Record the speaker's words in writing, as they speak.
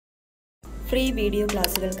Free video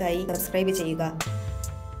ക്ലാസുകൾക്കായി subscribe ചെയ്യുക.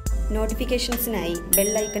 നോട്ടിഫിക്കേഷൻസിനായി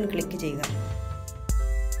bell icon click ചെയ്യുക.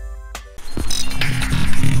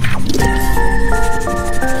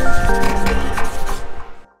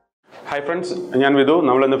 Hi friends, ഞാൻ വിധു.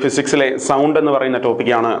 നമ്മളിന്ന് ഫിസിക്സിലെ സൗണ്ട് എന്ന് പറയുന്ന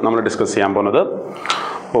ടോപ്പിക്കാണ് നമ്മൾ ഡിസ്കസ് ചെയ്യാൻ പോകുന്നത്.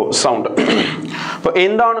 സൗണ്ട്. അപ്പോൾ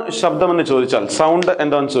എന്താണ് ശബ്ദമെന്ന് ചോദിച്ചാൽ, സൗണ്ട്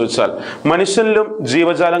എന്താണെന്ന് ചോദിച്ചാൽ, മനുഷ്യനിലും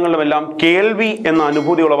ജീവജാലങ്ങളിലുമെല്ലാം കേൾവി എന്ന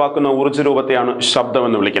അനുഭൂതി ഉളവാക്കുന്ന ഊർജ്ജ രൂപത്തെയാണ് ശബ്ദം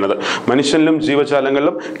എന്ന് വിളിക്കുന്നത്. മനുഷ്യനിലും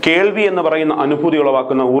ജീവജാലങ്ങളിലും കേൾവി എന്ന് പറയുന്ന അനുഭൂതി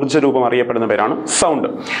ഉളവാക്കുന്ന ഊർജ്ജ രൂപം അറിയപ്പെടുന്ന പേരാണ് സൗണ്ട്.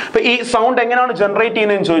 അപ്പോൾ ഈ സൗണ്ട് എങ്ങനെയാണ് ജനറേറ്റ്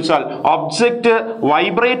ചെയ്യുന്നതെന്ന് ചോദിച്ചാൽ, ഒബ്ജക്റ്റ്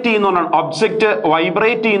വൈബ്രേറ്റ്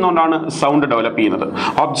ചെയ്യുന്നതുകൊണ്ടാണ് സൗണ്ട് ഡെവലപ്പ് ചെയ്യുന്നത്.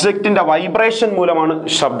 ഒബ്ജക്റ്റിന്റെ വൈബ്രേഷൻ മൂലമാണ്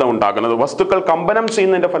ശബ്ദം ഉണ്ടാകുന്നത്. വസ്തുക്കൾ കമ്പനം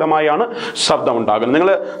ചെയ്യുന്നതിന്റെ ഫലമായാണ് ശബ്ദം ഉണ്ടാകുന്നത്.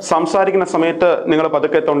 നിങ്ങൾ സംസാരിക്കുന്ന സമയത്ത് നിങ്ങൾ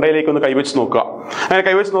പതുക്കെ തൊണ്ടയിലേക്ക് ഒന്ന് കൈവച്ച് നോക്കുക. അങ്ങനെ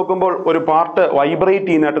കൈവച്ച് നോക്കുമ്പോൾ ഒരു പാർട്ട് വൈബ്രേറ്റ്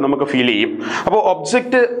ചെയ്യുന്നതായിട്ട് നമുക്ക് ഫീൽ ചെയ്യും. അപ്പോൾ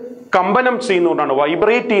ഒബ്ജക്റ്റ് കമ്പനം ചെയ്യുന്നതുകൊണ്ടാണ്,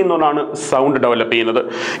 വൈബ്രേറ്റ് ചെയ്യുന്നതുകൊണ്ടാണ് സൗണ്ട് ഡെവലപ്പ് ചെയ്യുന്നത്.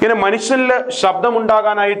 ഇങ്ങനെ മനുഷ്യനിൽ ശബ്ദം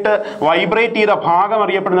ഉണ്ടാകാനായിട്ട് വൈബ്രേറ്റ് ചെയ്ത ഭാഗം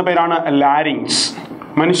അറിയപ്പെടുന്ന പേരാണ് ലാരിങ്സ്.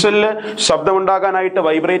 മനുഷ്യനിൽ ശബ്ദം ഉണ്ടാകാനായിട്ട്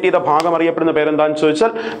വൈബ്രേറ്റ് ചെയ്ത ഭാഗം അറിയപ്പെടുന്ന പേരെന്താണെന്ന്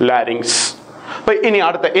ചോദിച്ചാൽ ലാരിങ്സ്. അപ്പൊ ഇനി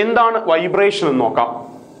അടുത്ത എന്താണ് വൈബ്രേഷൻ എന്ന് നോക്കാം.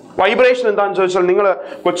 വൈബ്രേഷൻ എന്താണെന്ന് ചോദിച്ചാൽ, നിങ്ങൾ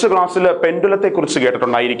കൊച്ചു ക്ലാസ്സിൽ പെൻഡുലത്തെ കുറിച്ച്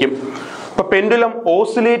കേട്ടിട്ടുണ്ടായിരിക്കും. അപ്പൊ പെൻഡുലം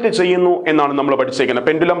ഓസിലേറ്റ് ചെയ്യുന്നു എന്നാണ് നമ്മൾ പഠിച്ചേക്കുന്നത്.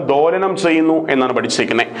 പെൻഡുലം ദോലനം ചെയ്യുന്നു എന്നാണ്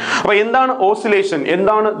പഠിച്ചേക്കുന്നത്. അപ്പൊ എന്താണ് ഓസിലേഷൻ,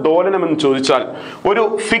 എന്താണ് ദോലനം എന്ന് ചോദിച്ചാൽ, ഒരു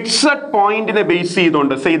ഫിക്സഡ് പോയിന്റിനെ ബേസ്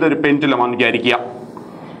ചെയ്തുകൊണ്ട് ഇതൊരു പെൻഡുലം ആണെന്ന് വിചാരിക്കുക.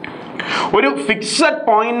 ഒരു ഫിക്സഡ്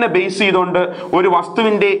പോയിന്റിനെ ബേസ് ചെയ്തുകൊണ്ട് ഒരു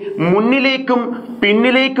വസ്തുവിന്റെ മുന്നിലേക്കും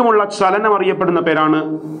പിന്നിലേക്കുമുള്ള ചലനം അറിയപ്പെടുന്ന പേരാണ്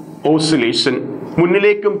ഓസിലേഷൻ.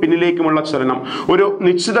 മുന്നിലേക്കും പിന്നിലേക്കുമുള്ള ചലനം, ഒരു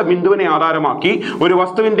നിശ്ചിത ബിന്ദുവിനെ ആധാരമാക്കി ഒരു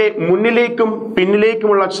വസ്തുവിന്റെ മുന്നിലേക്കും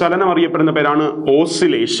പിന്നിലേക്കുമുള്ള ചലനം അറിയപ്പെടുന്ന പേരാണ്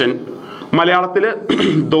ഓസിലേഷൻ. മലയാളത്തിൽ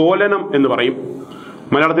ദോലനം എന്ന് പറയും.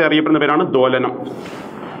 മലയാളത്തിൽ അറിയപ്പെടുന്ന പേരാണ് ദോലനം.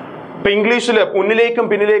 ഇപ്പൊ ഇംഗ്ലീഷിൽ മുന്നിലേക്കും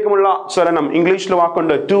പിന്നിലേക്കുമുള്ള ചലനം, ഇംഗ്ലീഷിൽ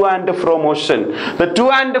വാക്കുണ്ട് two and fro motion. The to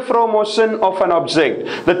and fro motion of an object,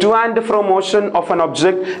 the to and fro motion of an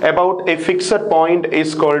object about a fixed point is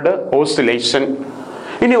called oscillation.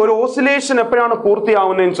 ഇനി ഒരു ഓസിലേഷൻ എപ്പോഴാണ്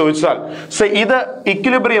പൂർത്തിയാവുന്നതെന്ന് ചോദിച്ചാൽ, ഇത്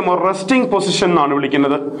ഇക്വിലിബ്രിയം, റെസ്റ്റിംഗ് പൊസിഷൻ എന്നാണ്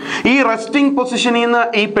വിളിക്കുന്നത്. ഈ resting പൊസിഷനിൽ നിന്ന്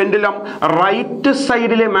ഈ പെൻഡുലം റൈറ്റ്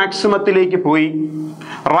സൈഡിലെ മാക്സിമത്തിലേക്ക്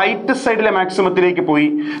പോയി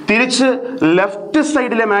തിരിച്ച് ലെഫ്റ്റ്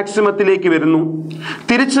സൈഡിലെ മാക്സിമത്തിലേക്ക് വരുന്നു,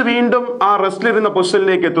 തിരിച്ച് വീണ്ടും ആ റെസ്റ്റിലിരുന്ന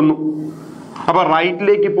പൊസിഷനിലേക്ക് എത്തുന്നു. അപ്പൊ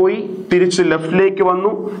റൈറ്റിലേക്ക് പോയി തിരിച്ച് ലെഫ്റ്റിലേക്ക്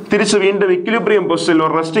വന്നു, തിരിച്ച് വീണ്ടും ഇക്വിലിബ്രിയം പൊസിഷനിൽ,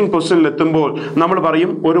 റെസ്റ്റിംഗ് പൊസിഷനിൽ എത്തുമ്പോൾ നമ്മൾ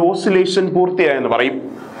പറയും ഒരു ഓസിലേഷൻ പൂർത്തിയായെന്ന് പറയും.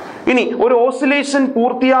 ഇനി ഒരു ഓസിലേഷൻ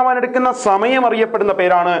പൂർത്തിയാവാൻ എടുക്കുന്ന സമയം അറിയപ്പെടുന്ന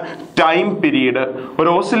പേരാണ് ടൈം പീരീഡ്. ഒരു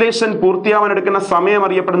ഓസിലേഷൻ പൂർത്തിയാവാൻ എടുക്കുന്ന സമയം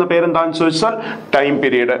അറിയപ്പെടുന്ന പേരെന്താണെന്ന് ചോദിച്ചാൽ ടൈം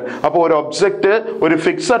പീരീഡ്. അപ്പോൾ ഒരു ഒബ്ജക്റ്റ് ഒരു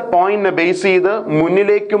ഫിക്സഡ് പോയിന്റിനെ ബേസ് ചെയ്ത്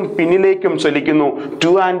മുന്നിലേക്കും പിന്നിലേക്കും ചലിക്കുന്നു.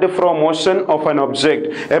 Two and fro motion of an object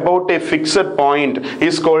about A fixed point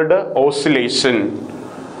is called oscillation.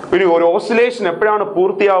 ഒരു ഓസിലേഷൻ എപ്പോഴാണ്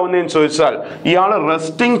പൂർത്തിയാവുന്നതെന്ന് ചോദിച്ചാൽ, ഇയാൾ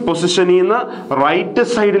റെസ്റ്റിംഗ് പൊസിഷനിൽ നിന്ന് റൈറ്റ്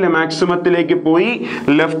സൈഡിലെ മാക്സിമത്തിലേക്ക് പോയി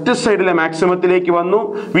ലെഫ്റ്റ് സൈഡിലെ മാക്സിമത്തിലേക്ക് വന്നു,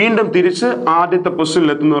 വീണ്ടും തിരിച്ച് ആദ്യത്തെ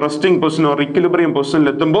പൊസിഷനിൽ എത്തുന്നു, റെസ്റ്റിംഗ് പൊസിഷൻ ഓർ ഇക്വിലിബ്രിയം പൊസിഷനിൽ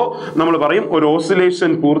എത്തുമ്പോൾ നമ്മൾ പറയും ഒരു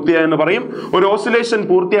ഓസിലേഷൻ പൂർത്തിയായെന്ന് പറയും. ഒരു ഓസിലേഷൻ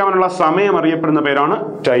പൂർത്തിയാവാനുള്ള സമയം അറിയപ്പെടുന്ന പേരാണ്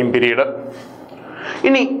ടൈം പീരീഡ്.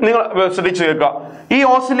 ഇനി നിങ്ങൾ ശ്രദ്ധിച്ചു കേൾക്കുക, ഈ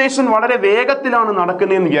ഓസിലേഷൻ വളരെ വേഗത്തിലാണ്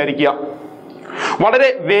നടക്കുന്നതെന്ന് വിചാരിക്കുക. വളരെ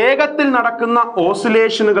വേഗത്തിൽ നടക്കുന്ന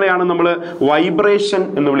ഓസിലേഷനുകളെയാണ് നമ്മൾ വൈബ്രേഷൻ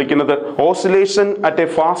എന്ന് വിളിക്കുന്നത്. Oscillation at A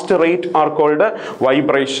fast rate are called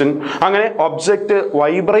vibration. അങ്ങനെ ഒബ്ജക്റ്റ്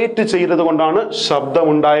വൈബ്രേറ്റ് ചെയ്തത് കൊണ്ടാണ് ശബ്ദം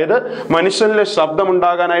ഉണ്ടായത്. മനുഷ്യനിലെ ശബ്ദം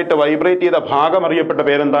ഉണ്ടാകാനായിട്ട് വൈബ്രേറ്റ് ചെയ്ത ഭാഗം അറിയപ്പെട്ട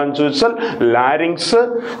പേരെന്താണെന്ന് ചോദിച്ചാൽ larynx.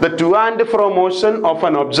 The two and fro motion of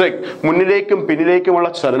an object, മുന്നിലേക്കും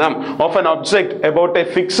പിന്നിലേക്കുമുള്ള ചലനം of an object about A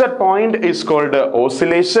fixed point is called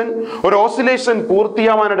oscillation. ഒരു ഓസിലേഷൻ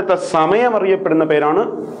പൂർത്തിയാവാനെടുത്ത സമയം അറിയപ്പെടുന്ന പേരാണ്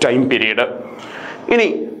ടൈം പീരീഡ്. ഇനി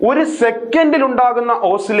ഒരു സെക്കൻഡിൽ ഉണ്ടാകുന്ന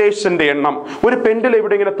ഓസിലേഷന്റെ എണ്ണം, ഒരു പെൻഡുലം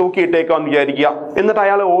ഇവിടെ ഇങ്ങനെ തൂക്കിയിട്ടേക്കാന്ന് വിചാരിക്കുക, എന്നിട്ട്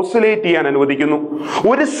അയാളെ ഓസിലേറ്റ് ചെയ്യാൻ അനുവദിക്കുന്നു.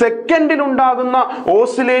 ഒരു സെക്കൻഡിൽ ഉണ്ടാകുന്ന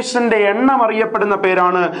ഓസിലേഷന്റെ എണ്ണം അറിയപ്പെടുന്ന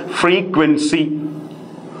പേരാണ് ഫ്രീക്വൻസി.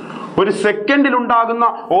 ഒരു സെക്കൻഡിൽ ഉണ്ടാകുന്ന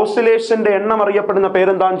ഓസിലേഷന്റെ എണ്ണം അറിയപ്പെടുന്ന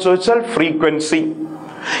പേരെന്താണെന്ന് ചോദിച്ചാൽ ഫ്രീക്വൻസി.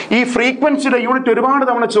 ഈ ഫ്രീക്വൻസിയുടെ യൂണിറ്റ് ഒരുപാട്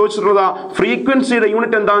തവണ ചോദിച്ചിട്ടുള്ളതാ. ഫ്രീക്വൻസിയുടെ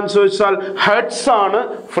യൂണിറ്റ് എന്താണെന്ന് ചോദിച്ചാൽ ഹെർട്സ് ആണ്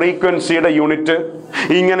ഫ്രീക്വൻസിയുടെ യൂണിറ്റ്.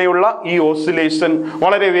 ഇങ്ങനെയുള്ള ഈ ഓസിലേഷൻ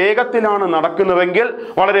വളരെ വേഗത്തിലാണ് നടക്കുന്നതെങ്കിൽ,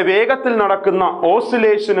 വളരെ വേഗത്തിൽ നടക്കുന്ന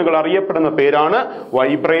ഓസിലേഷനുകൾ അറിയപ്പെടുന്ന പേരാണ്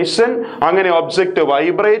വൈബ്രേഷൻ. അങ്ങനെ ഒബ്ജക്റ്റ്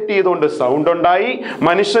വൈബ്രേറ്റ് ചെയ്തുകൊണ്ട് സൗണ്ട് ഉണ്ടായി.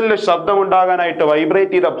 മനുഷ്യനിലെ ശബ്ദം ഉണ്ടാകാനായിട്ട്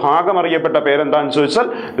വൈബ്രേറ്റ് ചെയ്ത ഭാഗം അറിയപ്പെട്ട പേരെന്താണെന്ന് ചോദിച്ചാൽ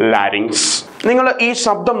ലാരിങ്സ്. നിങ്ങൾ ഈ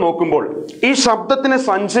ശബ്ദം നോക്കുമ്പോൾ ഈ ശബ്ദത്തിന്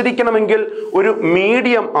സഞ്ചരിക്കണമെങ്കിൽ ഒരു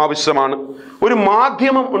മീഡിയം ആവശ്യമാണ്. ഒരു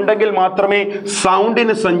മാധ്യമം ഉണ്ടെങ്കിൽ മാത്രമേ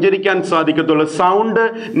സൗണ്ടിന് സഞ്ചരിക്കാൻ സാധിക്കത്തുള്ളൂ. Sound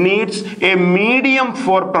needs A medium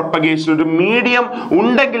four propagation. ഒരു മീഡിയം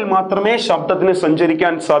ഉണ്ടെങ്കിൽ മാത്രമേ ശബ്ദത്തിന്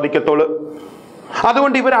സഞ്ചരിക്കാൻ സാധിക്കത്തുള്ളൂ.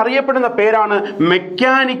 അതുകൊണ്ട് ഇവർ അറിയപ്പെടുന്ന പേരാണ്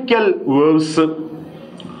മെക്കാനിക്കൽ വേവ്സ്.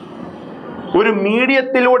 ഒരു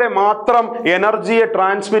മീഡിയത്തിലൂടെ മാത്രം എനർജിയെ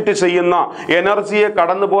ട്രാൻസ്മിറ്റ് ചെയ്യുന്ന, എനർജിയെ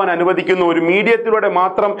കടന്നു പോകാൻ അനുവദിക്കുന്ന, ഒരു മീഡിയത്തിലൂടെ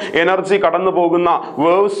മാത്രം എനർജി കടന്നു പോകുന്ന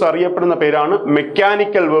വേവ്സ് അറിയപ്പെടുന്ന പേരാണ്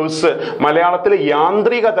മെക്കാനിക്കൽ വേവ്സ്. മലയാളത്തിൽ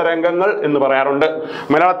യാന്ത്രിക തരംഗങ്ങൾ എന്ന് പറയാറുണ്ട്.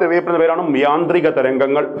 മലയാളത്തിൽ അറിയപ്പെടുന്ന പേരാണ് യാന്ത്രിക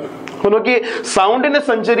തരംഗങ്ങൾ. അപ്പൊ നോക്കി, സൗണ്ടിന്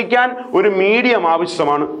സഞ്ചരിക്കാൻ ഒരു മീഡിയം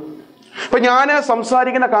ആവശ്യമാണ്. അപ്പൊ ഞാൻ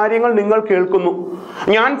സംസാരിക്കുന്ന കാര്യങ്ങൾ നിങ്ങൾ കേൾക്കുന്നു.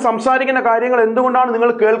 ഞാൻ സംസാരിക്കുന്ന കാര്യങ്ങൾ എന്തുകൊണ്ടാണ് നിങ്ങൾ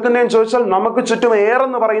കേൾക്കുന്നതെന്ന് ചോദിച്ചാൽ, നമുക്ക് ചുറ്റും എയർ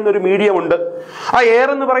എന്ന് പറയുന്ന ഒരു മീഡിയം ഉണ്ട്. ആ എയർ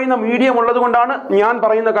എന്ന് പറയുന്ന മീഡിയം ഉള്ളത് കൊണ്ടാണ് ഞാൻ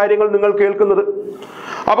പറയുന്ന കാര്യങ്ങൾ നിങ്ങൾ കേൾക്കുന്നത്.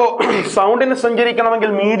 അപ്പോ സൗണ്ടിന്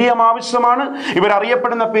സഞ്ചരിക്കണമെങ്കിൽ മീഡിയം ആവശ്യമാണ്.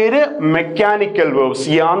 ഇവരറിയപ്പെടുന്ന പേര് മെക്കാനിക്കൽ വേവ്സ്,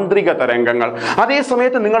 യാന്ത്രിക തരംഗങ്ങൾ. അതേ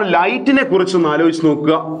സമയത്ത് നിങ്ങൾ ലൈറ്റിനെ കുറിച്ചൊന്ന് ആലോചിച്ച്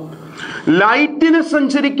നോക്കുക. ലൈറ്റിന്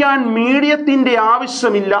സഞ്ചരിക്കാൻ മീഡിയത്തിന്റെ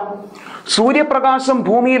ആവശ്യമില്ല. സൂര്യപ്രകാശം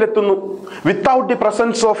ഭൂമിയിലെത്തുന്നു without the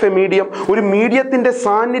presence of A medium. ഒരു മീഡിയത്തിന്റെ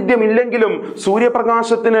സാന്നിധ്യം ഇല്ലെങ്കിലും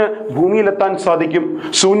സൂര്യപ്രകാശത്തിന് ഭൂമിയിലെത്താൻ സാധിക്കും.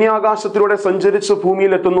 ശൂന്യാകാശത്തിലൂടെ സഞ്ചരിച്ച്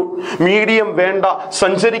ഭൂമിയിലെത്തുന്നു. മീഡിയം വേണ്ട,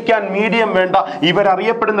 സഞ്ചരിക്കാൻ മീഡിയം വേണ്ട.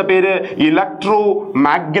 ഇവരറിയപ്പെടുന്ന പേര് ഇലക്ട്രോ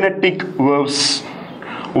മാഗ്നറ്റിക് വേവ്സ്,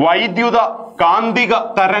 വൈദ്യുത കാന്തിക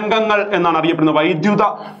തരംഗങ്ങൾ എന്നാണ് അറിയപ്പെടുന്നത്. വൈദ്യുത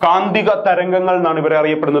കാന്തിക തരംഗങ്ങൾ എന്നാണ് ഇവരെ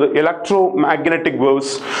അറിയപ്പെടുന്നത്, ഇലക്ട്രോ മാഗ്നറ്റിക്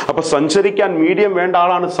വേവ്സ്. അപ്പൊ സഞ്ചരിക്കാൻ മീഡിയം വേണ്ട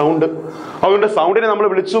ആളാണ് സൗണ്ട്. അതുകൊണ്ട് സൗണ്ടിനെ നമ്മൾ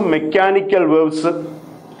വിളിച്ചു മെക്കാനിക്കൽ വേവ്സ്.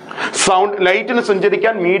 സൗണ്ട്, ലൈറ്റിന്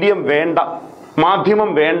സഞ്ചരിക്കാൻ മീഡിയം വേണ്ട,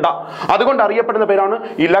 മാധ്യമം വേണ്ട. അതുകൊണ്ട് അറിയപ്പെടുന്ന പേരാണ്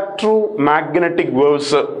ഇലക്ട്രോ മാഗ്നറ്റിക്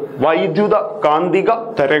വേവ്സ്, വൈദ്യുത കാന്തിക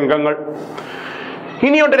തരംഗങ്ങൾ.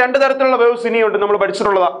 ഇനിയുണ്ട് രണ്ട് തരത്തിലുള്ള വേവ്സ്. ഇനിയുണ്ട്, നമ്മൾ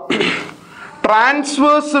പഠിച്ചിട്ടുള്ളതാ.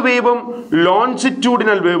 ട്രാൻസ്വേഴ്സ് വേവും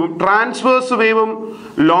ലോഞ്ചിറ്റ്യൂഡിനൽ വേവും. ട്രാൻസ്വേഴ്സ് വേവും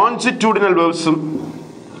ലോഞ്ചിറ്റ്യൂഡിനൽ വേവ്സും.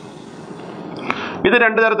 ഇത്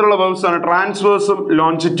രണ്ട് തരത്തിലുള്ള വേവ്സ് ആണ്, ട്രാൻസ്വേഴ്സും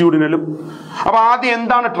ലോഞ്ചിറ്റ്യൂഡിനലും. അപ്പൊ ആദ്യം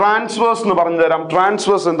എന്താണ് ട്രാൻസ്വേഴ്സ് എന്ന് പറഞ്ഞു തരാം.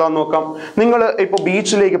 ട്രാൻസ്വേഴ്സ് എന്താന്ന് നോക്കാം. നിങ്ങൾ ഇപ്പൊ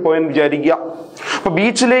ബീച്ചിലേക്ക് പോയെന്ന് വിചാരിക്കുക. അപ്പൊ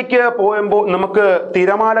ബീച്ചിലേക്ക് പോയപ്പോൾ നമുക്ക്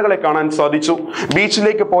തിരമാലകളെ കാണാൻ സാധിച്ചു.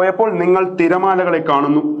 ബീച്ചിലേക്ക് പോയപ്പോൾ നിങ്ങൾ തിരമാലകളെ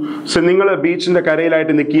കാണുന്നു. നിങ്ങൾ ബീച്ചിന്റെ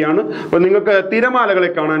കരയിലായിട്ട് നിൽക്കുകയാണ്. അപ്പൊ നിങ്ങൾക്ക്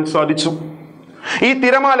തിരമാലകളെ കാണാൻ സാധിച്ചു. ഈ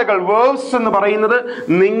തിരമാലകൾ, വേവ്സ് എന്ന് പറയുന്നത്,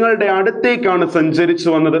 നിങ്ങളുടെ അടുത്തേക്കാണ് സഞ്ചരിച്ചു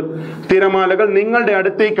വന്നത്. തിരമാലകൾ നിങ്ങളുടെ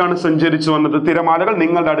അടുത്തേക്കാണ് സഞ്ചരിച്ചു വന്നത്. തിരമാലകൾ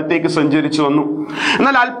നിങ്ങളുടെ അടുത്തേക്ക് സഞ്ചരിച്ചു വന്നു.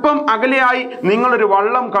 എന്നാൽ അല്പം അകലെയായി നിങ്ങളൊരു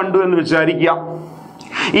വള്ളം കണ്ടു എന്ന് വിചാരിക്കുക.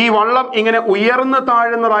 ഈ വള്ളം ഇങ്ങനെ ഉയർന്നു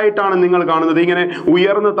താഴുന്നതായിട്ടാണ് നിങ്ങൾ കാണുന്നത്. ഇങ്ങനെ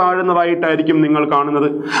ഉയർന്നു താഴുന്നതായിട്ടായിരിക്കും നിങ്ങൾ കാണുന്നത്.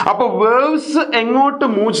 അപ്പൊ വേവ്സ് എങ്ങോട്ട്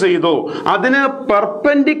മൂവ് ചെയ്തോ അതിന്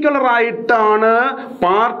പെർപെൻഡിക്കുലർ ആയിട്ടാണ്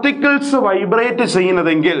പാർട്ടിക്കിൾസ് വൈബ്രേറ്റ്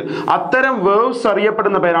ചെയ്യുന്നതെങ്കിൽ അത്തരം വേവ്സ്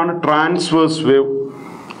അറിയപ്പെടുന്ന പേരാണ് ട്രാൻസ്വേഴ്സ് വേവ്.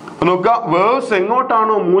 നോക്കുക, വേവ്സ്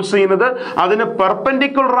എങ്ങോട്ടാണോ മൂവ് ചെയ്യുന്നത് അതിന്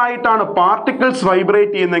പെർപെൻഡിക്കുലർ ആയിട്ടാണ് പാർട്ടിക്കിൾസ്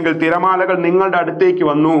വൈബ്രേറ്റ് ചെയ്യുന്നതെങ്കിൽ, തിരമാലകൾ നിങ്ങളുടെ അടുത്തേക്ക്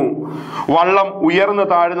വന്നു, വള്ളം ഉയർന്നു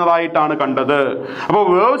താഴുന്നതായിട്ടാണ് കണ്ടത്. അപ്പോൾ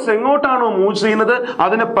വേവ്സ് എങ്ങോട്ടാണോ മൂവ് ചെയ്യുന്നത്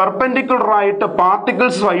അതിന് പെർപെൻഡിക്കുലർ ആയിട്ട്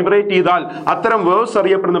പാർട്ടിക്കിൾസ് വൈബ്രേറ്റ് ചെയ്താൽ അത്തരം വേവ്സ്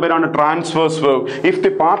അറിയപ്പെടുന്ന പേരാണ് transverse wave. If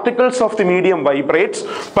the particles of the medium vibrates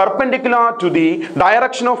perpendicular to the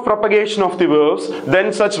direction of propagation of the waves, then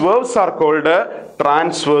such waves are called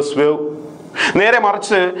transverse wave. നേരെ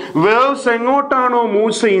മറിച്ച് waves എങ്ങോട്ടാണോ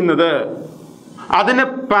move ചെയ്യുന്നത് അതിന്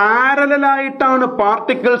പാരലായിട്ടാണ്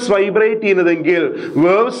particles vibrate ചെയ്യുന്നതെങ്കിൽ,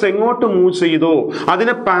 waves എങ്ങോട്ട് move ചെയ്തോ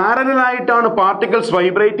അതിന് പാരലായിട്ടാണ് particles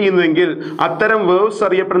vibrate ചെയ്യുന്നതെങ്കിൽ അത്തരം വേവ്സ്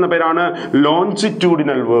അറിയപ്പെടുന്ന പേരാണ്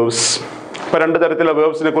ലോഞ്ചിറ്റ്യൂഡിനൽ വേവ്സ്. ഇപ്പൊ രണ്ട് തരത്തിലുള്ള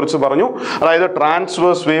വേവ്സിനെ കുറിച്ച് പറഞ്ഞു, അതായത്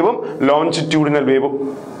ട്രാൻസ്വേഴ്സ് വേവും ലോഞ്ചിറ്റ്യൂഡിനൽ വേവും.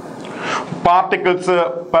 പാർട്ടിക്കിൾസ്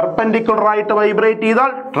പെർപെൻഡിക്കുലർ ആയിട്ട് വൈബ്രേറ്റ്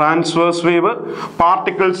ചെയ്താൽ ട്രാൻസ്വേഴ്സ് വേവ്.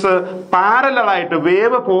 പാർട്ടിക്കിൾസ് പാരലായിട്ട്,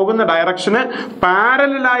 വേവ് പോകുന്ന ഡയറക്ഷന്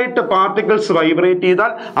പാരലായിട്ട് പാർട്ടിക്കിൾസ് വൈബ്രേറ്റ്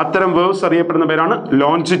ചെയ്താൽ അത്തരം വേവ്സ് അറിയപ്പെടുന്ന പേരാണ്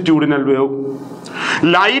ലോഞ്ചിറ്റ്യൂഡിനൽ വേവ്.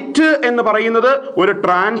 ലൈറ്റ് എന്ന് പറയുന്നത് ഒരു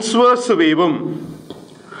ട്രാൻസ്വേഴ്സ് വേവും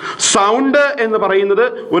സൗണ്ട് എന്ന് പറയുന്നത്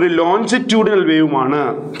ഒരു ലോഞ്ചിറ്റ്യൂഡിനൽ വേവുമാണ്.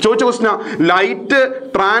 ചോദിച്ച ക്വസ്റ്റ്യൻ, ലൈറ്റ്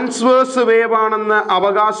ട്രാൻസ്വേഴ്സ് വേവ് ആണെന്ന്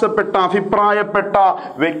അവകാശപ്പെട്ട, അഭിപ്രായപ്പെട്ട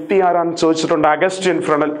വ്യക്തി ആരാന്ന് ചോദിച്ചിട്ടുണ്ട്. Augustine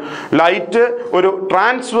Fresnel. ലൈറ്റ് ഒരു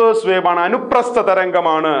ട്രാൻസ്വേഴ്സ് വേവ് ആണ്, അനുപ്രസ്ഥ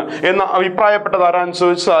തരംഗമാണ് എന്ന് അഭിപ്രായപ്പെട്ടത് ആരാന്ന്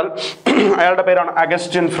ചോദിച്ചാൽ അയാളുടെ പേരാണ്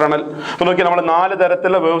അഗസ്റ്റിൻ ഫ്രണൽ. അപ്പൊ നോക്കി, നമ്മൾ 4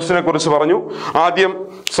 തരത്തിലുള്ള വേവ്സിനെ കുറിച്ച് പറഞ്ഞു. ആദ്യം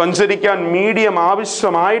സഞ്ചരിക്കാൻ മീഡിയം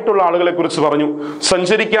ആവശ്യമായിട്ടുള്ള ആളുകളെ കുറിച്ച് പറഞ്ഞു.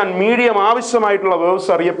 സഞ്ചരിക്കാൻ മീഡിയം ആവശ്യമായിട്ടുള്ള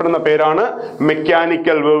വേവ്സ് അറിയപ്പെടുന്ന പേരാണ്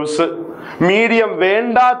മെക്കാനിക്കൽ വേവ്സ്. മീഡിയം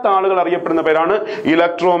വേണ്ടാത്ത ആളുകൾ അറിയപ്പെടുന്ന പേരാണ്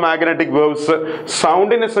ഇലക്ട്രോ മാഗ്നറ്റിക് വേവ്സ്.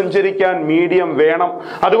 സൗണ്ടിന് സഞ്ചരിക്കാൻ മീഡിയം വേണം,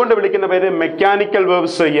 അതുകൊണ്ട് വിളിക്കുന്ന പേര് മെക്കാനിക്കൽ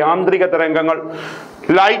വേവ്സ്, യാന്ത്രിക തരംഗങ്ങൾ.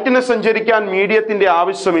 ലൈറ്റിന് സഞ്ചരിക്കാൻ മീഡിയത്തിന്റെ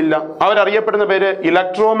ആവശ്യമില്ല, അവരറിയപ്പെടുന്ന പേര്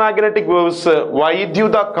ഇലക്ട്രോ മാഗ്നറ്റിക് വേവ്സ്,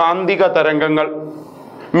 വൈദ്യുത കാന്തിക തരംഗങ്ങൾ.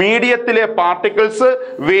 മീഡിയത്തിലെ പാർട്ടിക്കിൾസ്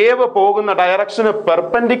വേവ് പോകുന്ന ഡയറക്ഷന്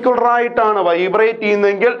പെർപെൻഡിക്കുലർ ആയിട്ടാണ് വൈബ്രേറ്റ്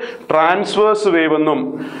ചെയ്യുന്നതെങ്കിൽ ട്രാൻസ്വേഴ്സ് വേവ് എന്നും,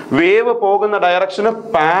 വേവ് പോകുന്ന ഡയറക്ഷന്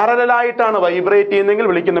പാരലൽ ആയിട്ടാണ് വൈബ്രേറ്റ് ചെയ്യുന്നതെങ്കിൽ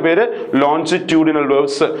വിളിക്കുന്ന പേര് ലോഞ്ചിറ്റ്യൂഡിനൽ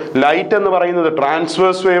വേവ്സ്. ലൈറ്റ് എന്ന് പറയുന്നത്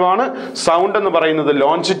ട്രാൻസ്വേഴ്സ് വേവ് ആണ്, സൗണ്ട് എന്ന് പറയുന്നത്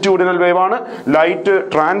ലോഞ്ചിറ്റ്യൂഡിനൽ വേവ് ആണ്. ലൈറ്റ്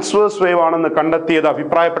ട്രാൻസ്വേഴ്സ് വേവ് ആണെന്ന് കണ്ടെത്തിയത്,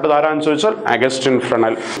 അഭിപ്രായപ്പെട്ടത് ആരാന്ന് ചോദിച്ചാൽ അഗസ്റ്റിൻ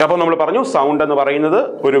ഫ്രെനൽ. അപ്പോൾ നമ്മൾ പറഞ്ഞു സൗണ്ട് എന്ന് പറയുന്നത്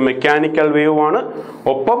ഒരു മെക്കാനിക്കൽ വേവ് ആണ്,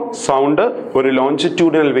 ഒപ്പം സൗണ്ട് ഒരു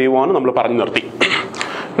ലോഞ്ചിറ്റ്യൂഡിനൽ വേവ് ആണ്, നമ്മൾ പറഞ്ഞു നിർത്തി.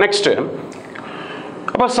 നെക്സ്റ്റ്,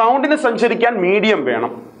 അപ്പൊ സൗണ്ടിന് സഞ്ചരിക്കാൻ മീഡിയം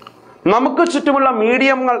വേണം. നമുക്ക് ചുറ്റുമുള്ള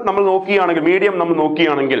മീഡിയങ്ങൾ നമ്മൾ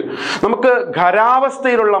നോക്കുകയാണെങ്കിൽ നമുക്ക്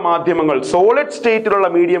ഖരാവസ്ഥയിലുള്ള മാധ്യമങ്ങൾ, സോളിഡ് സ്റ്റേറ്റിലുള്ള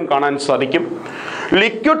മീഡിയം കാണാൻ സാധിക്കും,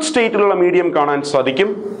 ലിക്വിഡ് സ്റ്റേറ്റിലുള്ള മീഡിയം കാണാൻ സാധിക്കും,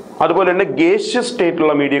 അതുപോലെ തന്നെ ഗേഷ്യസ്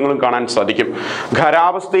സ്റ്റേറ്റിലുള്ള മീഡിയങ്ങളും കാണാൻ സാധിക്കും.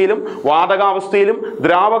 ഖരാവസ്ഥയിലും വാതകാവസ്ഥയിലും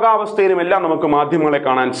ദ്രാവകാവസ്ഥയിലും എല്ലാം നമുക്ക് മാധ്യമങ്ങളെ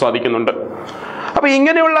കാണാൻ സാധിക്കുന്നുണ്ട്. അപ്പൊ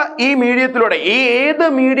ഇങ്ങനെയുള്ള ഈ മീഡിയത്തിലൂടെ, ഈ ഏത്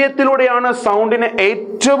മീഡിയത്തിലൂടെയാണ് സൗണ്ടിന്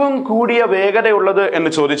ഏറ്റവും കൂടിയ വേഗതയുള്ളത് എന്ന്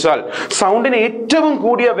ചോദിച്ചാൽ, സൗണ്ടിന് ഏറ്റവും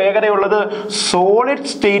കൂടിയ വേഗതയുള്ളത്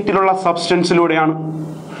സോളിഡ് സ്റ്റേറ്റിലുള്ള സബ്സ്റ്റൻസിലൂടെയാണ്.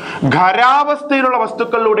 ഖരാവസ്ഥയിലുള്ള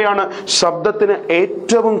വസ്തുക്കളിലൂടെയാണ് ശബ്ദത്തിന്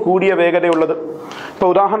ഏറ്റവും കൂടിയ വേഗതയുള്ളത്. ഇപ്പൊ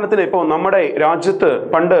ഉദാഹരണത്തിന്, ഇപ്പോൾ നമ്മുടെ രാജ്യത്ത്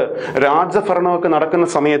പണ്ട് രാജഭരണമൊക്കെ നടക്കുന്ന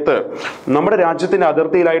സമയത്ത് നമ്മുടെ രാജ്യത്തിന്റെ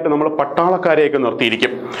അതിർത്തിയിലായിട്ട് നമ്മൾ പട്ടാളക്കാരെയൊക്കെ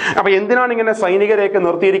നിർത്തിയിരിക്കും. അപ്പൊ എന്തിനാണ് ഇങ്ങനെ സൈനികരെയൊക്കെ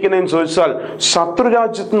നിർത്തിയിരിക്കുന്നതെന്ന് ചോദിച്ചാൽ, ശത്രു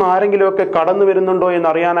രാജ്യത്ത് നിന്ന് ആരെങ്കിലുമൊക്കെ കടന്നു വരുന്നുണ്ടോ എന്ന്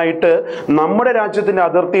അറിയാനായിട്ട് നമ്മുടെ രാജ്യത്തിന്റെ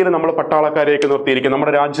അതിർത്തിയിൽ നമ്മൾ പട്ടാളക്കാരെയൊക്കെ നിർത്തിയിരിക്കും.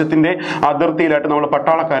 നമ്മുടെ രാജ്യത്തിന്റെ അതിർത്തിയിലായിട്ട് നമ്മൾ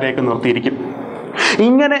പട്ടാളക്കാരെയൊക്കെ നിർത്തിയിരിക്കും.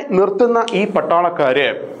 ഇങ്ങനെ നിർത്തുന്ന ഈ പട്ടാളക്കാര്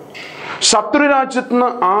ശത്രു രാജ്യത്ത് നിന്ന്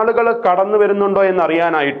ആളുകൾ കടന്നു വരുന്നുണ്ടോ എന്ന്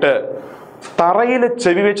അറിയാനായിട്ട് തറയിൽ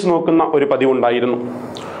ചെവി വെച്ച് നോക്കുന്ന ഒരു പതിവുണ്ടായിരുന്നു.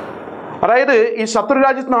 അതായത് ഈ ശത്രു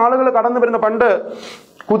രാജ്യത്ത് നിന്ന് ആളുകൾ കടന്നു വരുന്ന, പണ്ട്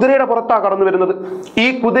കുതിരയുടെ പുറത്താണ് കടന്നു വരുന്നത്. ഈ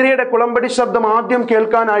കുതിരയുടെ കുളമ്പടി ശബ്ദം ആദ്യം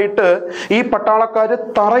കേൾക്കാനായിട്ട് ഈ പട്ടാളക്കാര്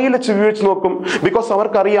തറയിൽ ചെവി വെച്ച് നോക്കും. ബിക്കോസ്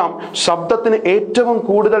അവർക്കറിയാം ശബ്ദത്തിന് ഏറ്റവും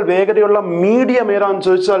കൂടുതൽ വേഗതയുള്ള മീഡിയം ഏതാന്ന്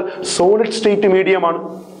ചോദിച്ചാൽ സോളിഡ് സ്റ്റേറ്റ് മീഡിയമാണ്,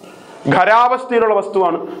 ഖരാവസ്ഥയിലുള്ള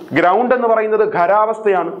വസ്തുവാണ്. ഗ്രൗണ്ട് എന്ന് പറയുന്നത്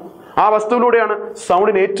ഖരാവസ്ഥയാണ്. ആ വസ്തുവിലൂടെയാണ്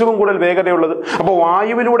സൗണ്ടിന് ഏറ്റവും കൂടുതൽ വേഗതയുള്ളത്. അപ്പോൾ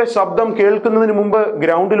വായുവിലൂടെ ശബ്ദം കേൾക്കുന്നതിന് മുമ്പ്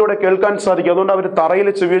ഗ്രൗണ്ടിലൂടെ കേൾക്കാൻ സാധിക്കും. അതുകൊണ്ട് അവർ തറയിൽ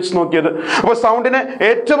ചെവി വെച്ച് നോക്കിയത്. അപ്പോൾ സൗണ്ടിന്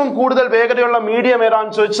ഏറ്റവും കൂടുതൽ വേഗതയുള്ള മീഡിയം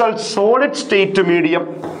ഏതാണെന്ന് ചോദിച്ചാൽ solid state medium.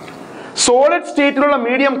 Solid സ്റ്റേറ്റിലുള്ള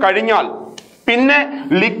medium കഴിഞ്ഞാൽ പിന്നെ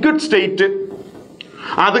ലിക്വിഡ് സ്റ്റേറ്റ്,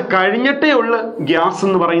 അത് കഴിഞ്ഞിട്ടേ ഉള്ളു ഗ്യാസ്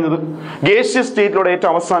എന്ന് പറയുന്നത്. ഗേഷ്യസ് സ്റ്റേറ്റിലൂടെ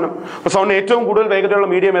ഏറ്റവും അവസാനം. സൗണ്ട് ഏറ്റവും കൂടുതൽ വേഗതയുള്ള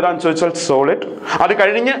മീഡിയം ഏതാണെന്ന് ചോദിച്ചാൽ സോളിഡ്, അത്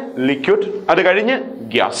കഴിഞ്ഞ് ലിക്വിഡ്, അത് കഴിഞ്ഞ്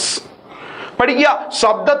ഗ്യാസ്. പഠിക്കുക,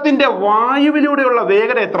 ശബ്ദത്തിന്റെ വായുവിലൂടെയുള്ള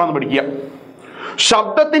വേഗത എത്രയാണെന്ന് പഠിക്കുക.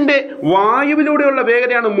 ശബ്ദത്തിന്റെ വായുവിലൂടെയുള്ള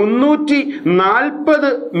വേഗതയാണ്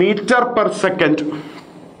 340 മീറ്റർ പെർ സെക്കൻഡ്.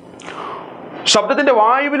 ശബ്ദത്തിന്റെ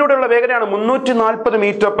വായുവിലൂടെയുള്ള വേഗതയാണ് 340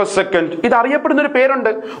 മീറ്റർ പെർ സെക്കൻഡ്. ഇത് അറിയപ്പെടുന്ന ഒരു പേരുണ്ട്,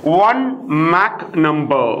 1 Mach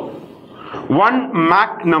number. 1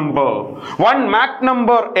 Mach number. 1 Mach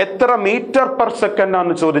number എത്ര മീറ്റർ പെർ സെക്കൻഡ്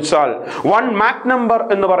ആണെന്ന് ചോദിച്ചാൽ, 1 മാക് നമ്പർ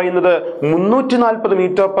എന്ന് പറയുന്നത് 340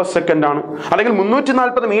 മീറ്റർ പെർ സെക്കൻഡ് ആണ്. അല്ലെങ്കിൽ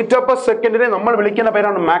 340 മീറ്റർ പെർ സെക്കൻഡിനെ നമ്മൾ വിളിക്കുന്ന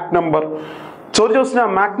പേരാണ് മാക് നമ്പർ. ചോദിച്ചാൽ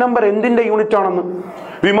മാക് നമ്പർ എന്തിന്റെ യൂണിറ്റ് ആണെന്ന്?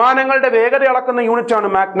 വിമാനങ്ങളുടെ വേഗത അളക്കുന്ന യൂണിറ്റ് ആണ്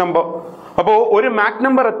മാക് നമ്പർ. അപ്പോ ഒരു മാക്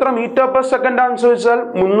നമ്പർ എത്ര മീറ്റർ പെർ സെക്കൻഡ് ആണെന്ന് ചോദിച്ചാൽ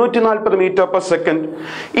 340 മീറ്റർ പെർ സെക്കൻഡ്.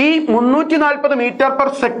 ഈ 340 മീറ്റർ പെർ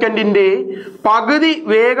സെക്കൻഡിന്റെ പകുതി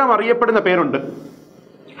വേഗം അറിയപ്പെടുന്ന പേരുണ്ട്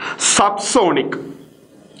സബ്സോണിക്.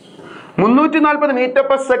 340 മീറ്റർ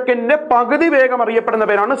പെർ സെക്കൻഡിന്റെ പകുതി വേഗം അറിയപ്പെടുന്ന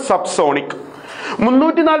പേരാണ് സബ്സോണിക്.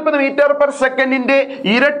 340 മീറ്റർ പെർ സെക്കൻഡിന്റെ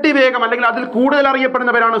ഇരട്ടി വേഗം അല്ലെങ്കിൽ അതിൽ കൂടുതൽ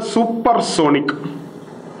അറിയപ്പെടുന്ന പേരാണ് സൂപ്പർസോണിക്.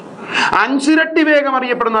 5 ഇരട്ടി വേഗം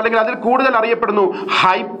അറിയപ്പെടുന്നു അല്ലെങ്കിൽ അതിൽ കൂടുതൽ അറിയപ്പെടുന്നു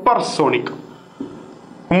ഹൈപ്പർസോണിക്.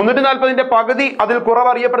 340ന്റെ പകുതി അതിൽ കുറവ്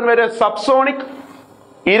അറിയപ്പെടുന്ന പേര് സബ്സോണിക്,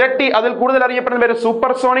 ഇരട്ടി അതിൽ കൂടുതൽ അറിയപ്പെടുന്ന പേര്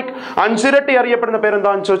സൂപ്പർസോണിക്, 5 ഇരട്ടി അറിയപ്പെടുന്ന പേര്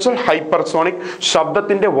എന്താണെന്ന് ചോദിച്ചാൽ ഹൈപ്പർസോണിക്.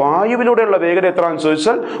 ശബ്ദത്തിന്റെ വായുവിലൂടെയുള്ള വേഗത എത്രയാണെന്ന്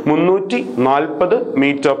ചോദിച്ചാൽ 340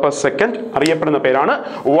 മീറ്റർ പെർ സെക്കൻഡ് അറിയപ്പെടുന്ന പേരാണ്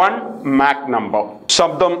 1 മാക് നമ്പർ.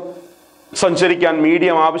 ശബ്ദം സഞ്ചരിക്കാൻ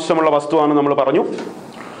മീഡിയം ആവശ്യമുള്ള വസ്തുവാണ് നമ്മൾ പറഞ്ഞു.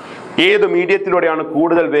 ഏത് മീഡിയത്തിലൂടെയാണ്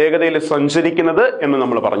കൂടുതൽ വേഗതയിൽ സഞ്ചരിക്കുന്നത് എന്ന്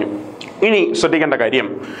നമ്മൾ പറഞ്ഞു. ഇനി ശ്രദ്ധിക്കേണ്ട കാര്യം,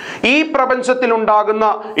 ഈ പ്രപഞ്ചത്തിൽ ഉണ്ടാകുന്ന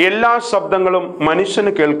എല്ലാ ശബ്ദങ്ങളും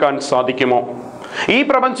മനുഷ്യന് കേൾക്കാൻ സാധിക്കുമോ? ഈ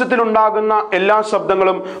പ്രപഞ്ചത്തിൽ ഉണ്ടാകുന്ന എല്ലാ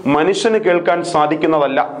ശബ്ദങ്ങളും മനുഷ്യന് കേൾക്കാൻ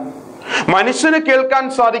സാധിക്കുന്നതല്ല. മനുഷ്യന് കേൾക്കാൻ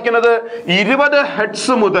സാധിക്കുന്നത് 20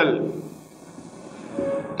 ഹെർട്സ് മുതൽ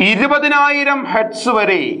 20,000 ഹെർട്സ്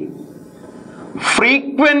വരെ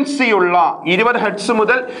ഫ്രീക്വൻസിയുള്ള 20 ഹെർട്സ്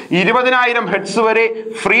മുതൽ 20,000 ഹെർട്സ് വരെ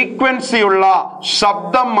ഫ്രീക്വൻസിയുള്ള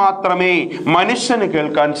ശബ്ദം മാത്രമേ മനുഷ്യന്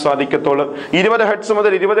കേൾക്കാൻ സാധിക്കത്തുള്ളൂ. 20 ഹെർട്സ്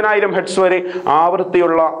മുതൽ 20,000 ഹെർട്സ് വരെ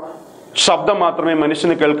ആവൃത്തിയുള്ള ശബ്ദം മാത്രമേ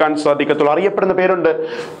മനുഷ്യന് കേൾക്കാൻ സാധിക്കത്തുള്ളൂ. അറിയപ്പെടുന്ന പേരുണ്ട്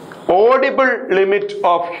ഓഡിബിൾ ലിമിറ്റ്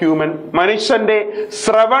ഓഫ് ഹ്യൂമൻ. മനുഷ്യന്റെ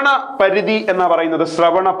ശ്രവണ പരിധി എന്നാ പറയുന്നത്.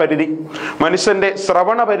 ശ്രവണ പരിധി, മനുഷ്യന്റെ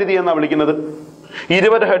ശ്രവണ പരിധി എന്നാ വിളിക്കുന്നത്.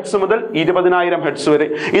 20 ഹെർട്സ് മുതൽ 20,000 ഹെർട്സ് വരെ.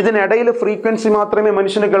 ഇതിനിടയിൽ ഫ്രീക്വൻസി മാത്രമേ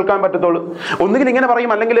മനുഷ്യന് കേൾക്കാൻ പറ്റത്തുള്ളൂ. ഒന്നുകിൽ ഇങ്ങനെ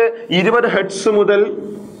പറയും, അല്ലെങ്കിൽ 20 ഹെർട്സ് മുതൽ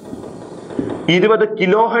 20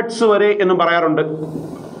 കിലോ ഹെർട്സ് വരെ എന്നും പറയാറുണ്ട്.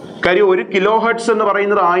 കാര്യം 1 കിലോ ഹെർട്സ് എന്ന്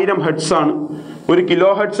പറയുന്നത് 1000 ഹെർട്സ് ആണ്. 1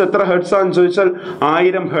 കിലോ ഹെർട്സ് എത്ര ഹെർട്സ് ആണെന്ന് ചോദിച്ചാൽ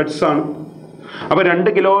 1000 ഹെർട്സ് ആണ്. അപ്പൊ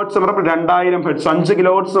 2 കിലോ ഹെർട്സ് എന്ന് പറയുമ്പോൾ 2000 ഹെർട്സ്, 5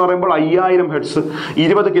 കിലോ ഹെർട്സ് എന്ന് പറയുമ്പോൾ 5000 ഹെർട്സ്,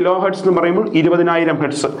 20 കിലോ ഹെർട്സ് എന്ന് പറയുമ്പോൾ 20,000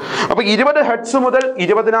 ഹെർട്സ്. അപ്പൊ 20 ഹെർട്സ് മുതൽ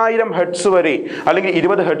 20,000 ഹെർട്സ് വരെ, അല്ലെങ്കിൽ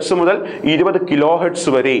 20 ഹെർട്സ് മുതൽ 20 കിലോ ഹെർട്സ്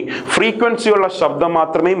വരെ ഫ്രീക്വൻസിയുള്ള ശബ്ദം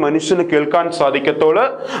മാത്രമേ മനുഷ്യന് കേൾക്കാൻ സാധിക്കത്തുള്ളൂ.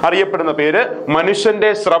 അറിയപ്പെടുന്ന പേര്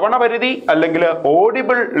മനുഷ്യന്റെ ശ്രവണ പരിധി, അല്ലെങ്കിൽ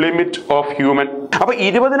ഓഡിബിൾ ലിമിറ്റ് ഓഫ് ഹ്യൂമൻ. അപ്പൊ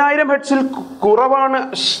 20,000 ഹെർട്സിൽ കുറവാണ്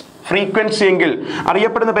ഫ്രീക്വൻസി എങ്കിൽ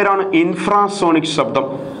അറിയപ്പെടുന്ന പേരാണ് ഇൻഫ്രാസോണിക് ശബ്ദം.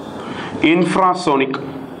 ഇൻഫ്രാസോണിക്.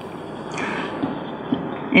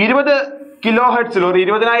 20 കിലോ ഹെർട്സിൽ, ഒരു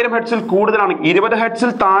 20,000 ഹെർട്സിൽ കൂടുതലാണ്, 20 ഹെർട്സിൽ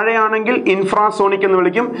താഴെയാണെങ്കിൽ ഇൻഫ്രാസോണിക് എന്ന്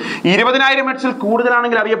വിളിക്കും. 20,000 ഹെർട്സിൽ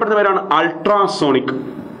കൂടുതലാണെങ്കിൽ അറിയപ്പെടുന്ന പേരാണ് അൾട്രാസോണിക്.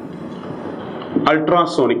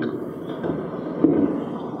 അൾട്രാസോണിക്.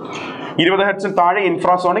 20 ഹെർട്സിൽ താഴെ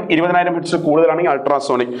ഇൻഫ്രാസോണിക്, 20,000 ഹെർട്സിൽ കൂടുതലാണെങ്കിൽ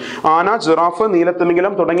അൾട്രാസോണിക്. ആന, ജിറാഫ്,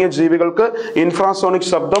 നീലത്തിമിംഗലം തുടങ്ങിയ ജീവികൾക്ക് ഇൻഫ്രാസോണിക്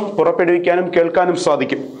ശബ്ദം പുറപ്പെടുവിക്കാനും കേൾക്കാനും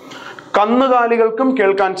സാധിക്കും. കന്നുകാലികൾക്കും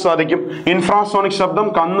കേൾക്കാൻ സാധിക്കും. ഇൻഫ്രാസോണിക് ശബ്ദം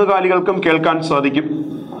കന്നുകാലികൾക്കും കേൾക്കാൻ സാധിക്കും.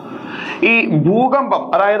 ഈ ഭൂകമ്പം,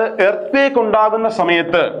 അതായത് എർത്ത്ക്വേക്ക് ഉണ്ടാകുന്ന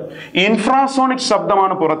സമയത്ത് ഇൻഫ്രാസോണിക്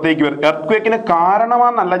ശബ്ദമാണ് പുറത്തേക്ക് വരുന്നത്. എർത്ത്ക്വേക്കിന്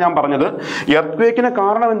കാരണമാണെന്നല്ല ഞാൻ പറഞ്ഞത്. എർത്ത്ക്വേക്കിന്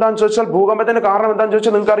കാരണം എന്താണെന്ന് ചോദിച്ചാൽ, ഭൂകമ്പത്തിന് കാരണം എന്താണെന്ന്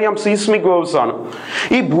ചോദിച്ചാൽ നിങ്ങൾക്കറിയാം, സീസ്മിക് വേവ്സ് ആണ്.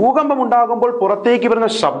 ഈ ഭൂകമ്പം ഉണ്ടാകുമ്പോൾ പുറത്തേക്ക് വരുന്ന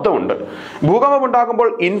ശബ്ദമുണ്ട്. ഭൂകമ്പം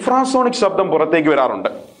ഉണ്ടാകുമ്പോൾ ഇൻഫ്രാസോണിക് ശബ്ദം പുറത്തേക്ക്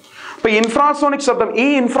വരാറുണ്ട്. അപ്പൊ ഇൻഫ്രാസോണിക് ശബ്ദം, ഈ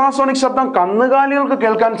ഇൻഫ്രാസോണിക് ശബ്ദം കന്നുകാലികൾക്ക്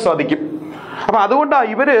കേൾക്കാൻ സാധിക്കും. അപ്പൊ അതുകൊണ്ടാണ്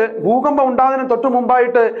ഇവര് ഭൂകമ്പം ഉണ്ടാകുന്നതിന് തൊട്ട്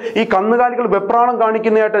മുമ്പായിട്ട് ഈ കന്നുകാലികൾ വെപ്രാളം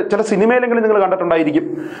കാണിക്കുന്നതായിട്ട് ചില സിനിമയിലെങ്കിലും നിങ്ങൾ കണ്ടിട്ടുണ്ടായിരിക്കും.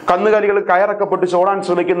 കന്നുകാലികൾ കയറൊക്കെ പൊട്ടിച്ച് ഓടാൻ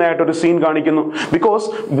ശ്രമിക്കുന്നതായിട്ട് ഒരു സീൻ കാണിക്കുന്നു. ബിക്കോസ്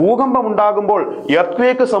ഭൂകമ്പം ഉണ്ടാകുമ്പോൾ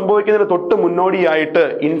എർത്ത്ക്വേക്ക് സംഭവിക്കുന്നതിന് തൊട്ട് മുന്നോടിയായിട്ട്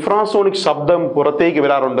ഇൻഫ്രാസോണിക് ശബ്ദം പുറത്തേക്ക്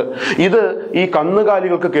വരാറുണ്ട്. ഇത് ഈ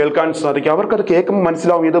കന്നുകാലികൾക്ക് കേൾക്കാൻ സാധിക്കും. അവർക്കത് കേൾക്കുമ്പോൾ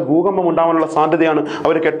മനസ്സിലാവും ഇത് ഭൂകമ്പം ഉണ്ടാവാനുള്ള സാധ്യതയാണ്,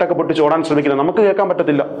 അവർ കെട്ടൊക്കെ പൊട്ടിച്ച് ഓടാൻ ശ്രമിക്കുന്നത്. നമുക്ക് കേൾക്കാൻ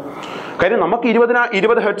പറ്റത്തില്ല. കാര്യം നമുക്ക്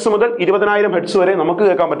 20 ഹെർട്സ് മുതൽ 20,000 ഹെർട്സ് വരെ നമുക്ക്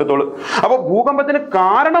കേൾക്കാൻ പറ്റത്തുള്ളൂ. അപ്പോൾ ഭൂകമ്പത്തിന്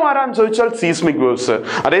കാരണം ആരാന്ന് ചോദിച്ചാൽ സീസ്മിക് വേവ്സ്.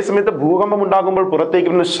 അതേസമയത്ത് ഭൂകമ്പം ഉണ്ടാകുമ്പോൾ പുറത്തേക്ക്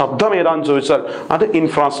വരുന്ന ശബ്ദം ഏതാന്ന് ചോദിച്ചാൽ അത്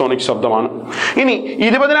ഇൻഫ്രാസോണിക് ശബ്ദമാണ്. ഇനി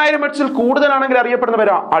 20,000 ഹെർട്സിൽ കൂടുതലാണെങ്കിൽ അറിയപ്പെടുന്ന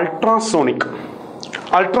പേരാ അൾട്രാസോണിക്.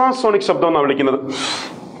 അൾട്രാസോണിക് ശബ്ദം എന്നാണ് വിളിക്കുന്നത്.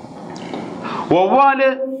 വവ്വാല്,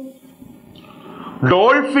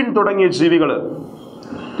 ഡോൾഫിൻ തുടങ്ങിയ ജീവികള്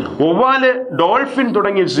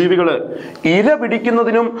ഇര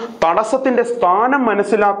പിടിക്കുന്നതിനും തടസ്സത്തിന്റെ സ്ഥാനം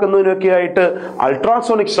മനസ്സിലാക്കുന്നതിനൊക്കെ ആയിട്ട്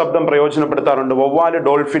അൾട്രാസോണിക് ശബ്ദം പ്രയോജനപ്പെടുത്താറുണ്ട്. വവ്വാല്,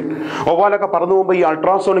 ഡോൾഫിൻ, വവ്വാലൊക്കെ പറന്നു പോകുമ്പോൾ ഈ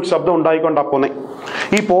അൾട്രാസോണിക് ശബ്ദം ഉണ്ടായിക്കൊണ്ടാ പോന്നെ.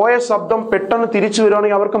 ഈ പോയ ശബ്ദം പെട്ടെന്ന് തിരിച്ചു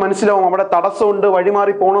വരുവാണെങ്കിൽ അവർക്ക് മനസ്സിലാവും അവിടെ തടസ്സമുണ്ട്,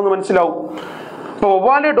 വഴിമാറി പോകണമെന്ന് മനസ്സിലാവും.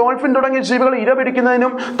 വവ്വാല്, ഡോൾഫിൻ തുടങ്ങിയ ജീവികൾ ഇര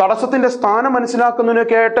പിടിക്കുന്നതിനും തടസ്സത്തിന്റെ സ്ഥാനം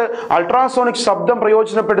മനസ്സിലാക്കുന്നതിനൊക്കെ ആയിട്ട് അൾട്രാസോണിക് ശബ്ദം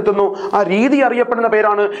പ്രയോജനപ്പെടുത്തുന്നു. ആ രീതി അറിയപ്പെടുന്ന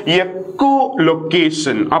പേരാണ് എക്കോ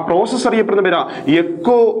ലൊക്കേഷൻ. ആ പ്രോസസ് അറിയപ്പെടുന്ന പേരാ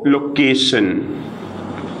എക്കോ ലൊക്കേഷൻ.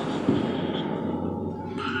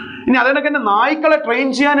 ഇനി അതിനൊക്കെ തന്നെ നായ്ക്കളെ ട്രെയിൻ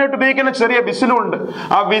ചെയ്യാനായിട്ട് ഉപയോഗിക്കുന്ന ചെറിയ വിസിലുണ്ട്.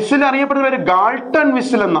 ആ വിസിൽ അറിയപ്പെടുന്ന പേര് ഗാൾട്ടൺ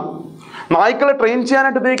വിസിൽ എന്ന. നായ്ക്കളെ ട്രെയിൻ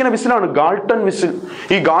ചെയ്യാനായിട്ട് ഉപയോഗിക്കുന്ന വിസിലാണ് ഗാൾട്ടൺ വിസിൽ.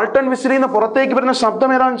 ഈ ഗാൾട്ടൺ വിസിലിൽ നിന്ന് പുറത്തേക്ക് വരുന്ന ശബ്ദം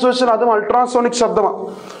ഏതാണെന്ന് ചോദിച്ചാൽ അതും അൾട്രാസോണിക് ശബ്ദമാണ്.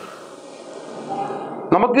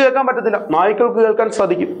 നമുക്ക് കേൾക്കാൻ പറ്റത്തില്ല, നായ്ക്കൾക്ക് കേൾക്കാൻ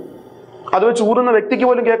സാധിക്കും. അത് വെച്ച് ഊതുന്ന വ്യക്തിക്ക്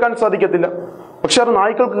പോലും കേൾക്കാൻ സാധിക്കത്തില്ല. പക്ഷെ അത്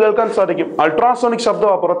നായ്ക്കൾക്ക് കേൾക്കാൻ സാധിക്കും. അൾട്രാസോണിക്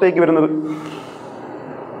ശബ്ദമാണ് പുറത്തേക്ക് വരുന്നത്.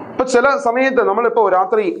 ഇപ്പൊ ചില സമയത്ത് നമ്മളിപ്പോ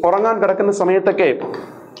രാത്രി ഉറങ്ങാൻ കിടക്കുന്ന സമയത്തൊക്കെ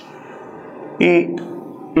ഈ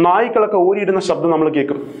നായ്ക്കളൊക്കെ ഊരിയിടുന്ന ശബ്ദം നമ്മൾ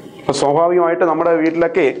കേൾക്കും. അപ്പൊ സ്വാഭാവികമായിട്ട് നമ്മുടെ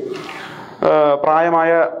വീട്ടിലൊക്കെ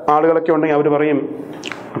പ്രായമായ ആളുകളൊക്കെ ഉണ്ടെങ്കിൽ അവർ പറയും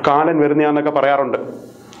കാലൻ വരുന്നയാന്നൊക്കെ പറയാറുണ്ട്.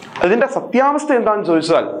 അതിന്റെ സത്യാവസ്ഥ എന്താണെന്ന്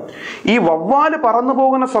ചോദിച്ചാൽ ഈ വവ്വാല് പറന്നു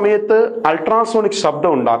പോകുന്ന സമയത്ത് അൾട്രാസോണിക്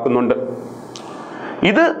ശബ്ദം ഉണ്ടാക്കുന്നുണ്ട്.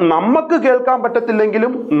 ഇത് നമുക്ക് കേൾക്കാൻ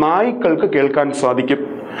പറ്റത്തില്ലെങ്കിലും നായ്ക്കൾക്ക് കേൾക്കാൻ സാധിക്കും.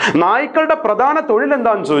 നായ്ക്കളുടെ പ്രധാന തൊഴിൽ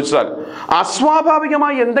എന്താണെന്ന് ചോദിച്ചാൽ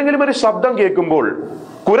അസ്വാഭാവികമായി എന്തെങ്കിലും ഒരു ശബ്ദം കേൾക്കുമ്പോൾ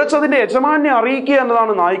കുരച്ചതിന്റെ യജമാനെ അറിയിക്കുക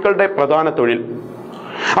എന്നതാണ് നായ്ക്കളുടെ പ്രധാന തൊഴിൽ.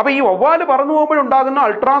 അപ്പൊ ഈ വവ്വാല് പറന്നു പോകുമ്പോഴുണ്ടാകുന്ന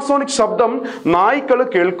അൾട്രാസോണിക് ശബ്ദം നായ്ക്കൾ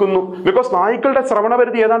കേൾക്കുന്നു. ബിക്കോസ് നായ്ക്കളുടെ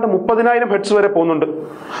ശ്രവണപരിധി ഏതാണ്ട് 30,000 ഹെർട്സ് വരെ പോകുന്നുണ്ട്.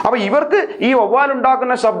 അപ്പൊ ഇവർക്ക് ഈ വവ്വാൽ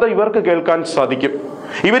ഉണ്ടാക്കുന്ന ശബ്ദം ഇവർക്ക് കേൾക്കാൻ സാധിക്കും.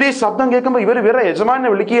 ഇവർ ഈ ശബ്ദം കേൾക്കുമ്പോൾ ഇവരെ യജമാനെ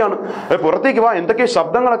വിളിക്കുകയാണ്, പുറത്തേക്ക് വാ, എന്തൊക്കെ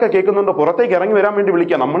ശബ്ദങ്ങളൊക്കെ കേൾക്കുന്നുണ്ടോ, പുറത്തേക്ക് ഇറങ്ങി വരാൻ വേണ്ടി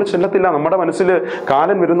വിളിക്കുക. നമ്മൾ ചെല്ലത്തില്ല, നമ്മുടെ മനസ്സിൽ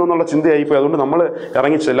കാലൻ വരുന്നു എന്നുള്ള ചിന്തയായിപ്പോയി, അതുകൊണ്ട് നമ്മൾ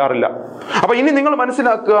ഇറങ്ങി ചെല്ലാറില്ല. അപ്പൊ ഇനി നിങ്ങൾ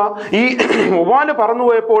മനസ്സിലാക്കുക, ഈ വവ്വാല്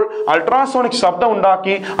പറന്നുപോയപ്പോൾ അൾട്രാസോണിക് ശബ്ദം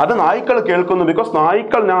ഉണ്ടാക്കി, അത് നായ്ക്കൾ കേൾക്കുന്നു. ബിക്കോസ്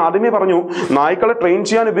നായ്ക്കൾ, ഞാൻ ആദ്യമേ പറഞ്ഞു, നായ്ക്കളെ ട്രെയിൻ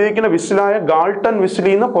ചെയ്യാൻ ഉപയോഗിക്കുന്ന വിസിലായ ഗാൾട്ടൺ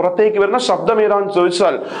വിസിലിൽ നിന്ന് പുറത്തേക്ക് വരുന്ന ശബ്ദം ഏതാണെന്ന്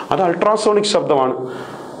ചോദിച്ചാൽ അത് അൾട്രാസോണിക് ശബ്ദമാണ്.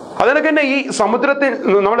 അതിനൊക്കെ തന്നെ ഈ സമുദ്രത്തിൽ,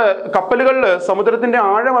 നമ്മുടെ കപ്പലുകളിൽ സമുദ്രത്തിന്റെ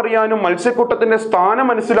ആഴം അറിയാനും മത്സ്യക്കൂട്ടത്തിന്റെ സ്ഥാനം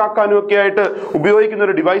മനസ്സിലാക്കാനും ഒക്കെ ആയിട്ട് ഉപയോഗിക്കുന്ന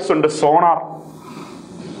ഒരു ഡിവൈസ് ഉണ്ട്, sonar.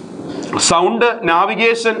 Sound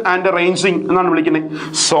navigation and ranging എന്നാണ് വിളിക്കുന്നത്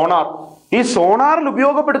സോണാർ. ഈ സോണാറിൽ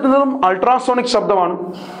ഉപയോഗപ്പെടുത്തുന്നതും അൾട്രാസോണിക് ശബ്ദമാണ്.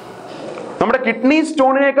 നമ്മുടെ കിഡ്നി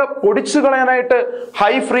സ്റ്റോണിനെയൊക്കെ പൊടിച്ചു കളയാനായിട്ട്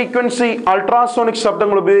ഹൈ ഫ്രീക്വൻസി അൾട്രാസോണിക്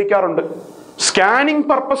ശബ്ദങ്ങൾ ഉപയോഗിക്കാറുണ്ട്. സ്കാനിങ്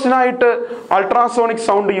പർപ്പസിനായിട്ട് അൾട്രാസോണിക്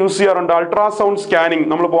സൗണ്ട് യൂസ് ചെയ്യാറുണ്ട്. അൾട്രാസൗണ്ട് സ്കാനിങ്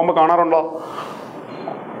നമ്മൾ പോകുമ്പോൾ കാണാറുണ്ടോ?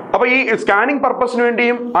 അപ്പൊ ഈ സ്കാനിങ് പർപ്പസിന്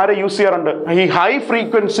വേണ്ടിയും ആരെ യൂസ് ചെയ്യാറുണ്ട്? ഈ ഹൈ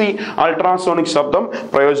ഫ്രീക്വൻസി അൾട്രാസോണിക് ശബ്ദം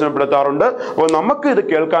പ്രയോജനപ്പെടുത്താറുണ്ട്. അപ്പോൾ നമുക്ക് ഇത്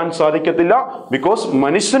കേൾക്കാൻ സാധിക്കത്തില്ല, ബിക്കോസ്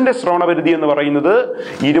മനുഷ്യന്റെ ശ്രവണപരിധി എന്ന് പറയുന്നത്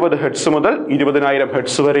 20 ഹെർട്സ് മുതൽ 20,000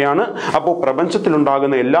 ഹെർട്സ് വരെയാണ്. അപ്പോൾ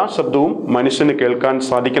പ്രപഞ്ചത്തിലുണ്ടാകുന്ന എല്ലാ ശബ്ദവും മനുഷ്യന് കേൾക്കാൻ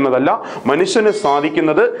സാധിക്കുന്നതല്ല. മനുഷ്യന്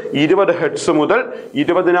സാധിക്കുന്നത് 20 ഹെർട്സ് മുതൽ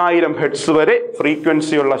 20,000 ഹെർട്സ് വരെ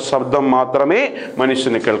ഫ്രീക്വൻസിയുള്ള ശബ്ദം മാത്രമേ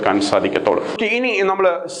മനുഷ്യന് കേൾക്കാൻ സാധിക്കത്തുള്ളൂ. ഇനി നമ്മൾ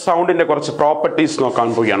സൗണ്ടിന്റെ കുറച്ച് പ്രോപ്പർട്ടീസ് നോക്കാൻ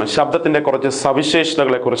പോവുകയാണ്. ശബ്ദത്തിന്റെ കുറച്ച്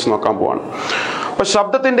സവിശേഷതകളെ കുറിച്ച് നോക്കാൻ പോവാണ്. അപ്പൊ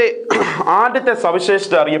ശബ്ദത്തിന്റെ ആദ്യത്തെ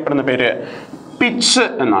സവിശേഷത അറിയപ്പെടുന്ന പേര് പിച്ച്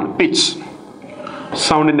എന്നാണ്. പിച്ച്,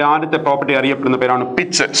 സൗണ്ടിന്റെ ആദ്യത്തെ പ്രോപ്പർട്ടി അറിയപ്പെടുന്ന പേരാണ്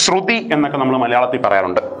പിച്ച്. ശ്രുതി എന്നൊക്കെ നമ്മൾ മലയാളത്തിൽ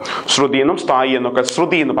പറയാറുണ്ട്. ശ്രുതി എന്നും സ്ഥായി എന്നൊക്കെ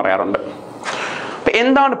ശ്രുതി എന്ന് പറയാറുണ്ട്.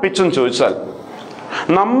 എന്താണ് പിച്ച് എന്ന് ചോദിച്ചാൽ,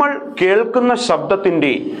 നമ്മൾ കേൾക്കുന്ന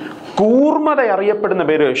ശബ്ദത്തിന്റെ കൂർമത അറിയപ്പെടുന്ന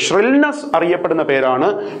പേര്, ഷ്രിൽനെസ് അറിയപ്പെടുന്ന പേരാണ്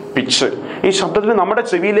പിച്ച്. ഈ ശബ്ദത്തിന് നമ്മുടെ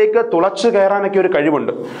ചെവിയിലേക്ക് തുളച്ചു കയറാനൊക്കെ ഒരു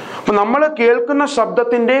കഴിവുണ്ട്. അപ്പൊ നമ്മൾ കേൾക്കുന്ന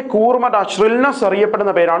ശബ്ദത്തിന്റെ കൂർമത, ഷ്രിൽനെസ്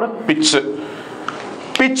അറിയപ്പെടുന്ന പേരാണ് പിച്ച്.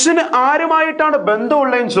 പിച്ചിന് ആരുമായിട്ടാണ്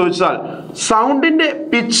ബന്ധമുള്ളതെന്ന് ചോദിച്ചാൽ, സൗണ്ടിന്റെ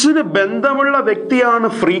പിച്ചിന് ബന്ധമുള്ള വ്യക്തിയാണ്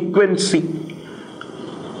ഫ്രീക്വൻസി.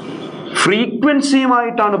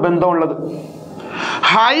 ഫ്രീക്വൻസിയുമായിട്ടാണ് ബന്ധമുള്ളത്.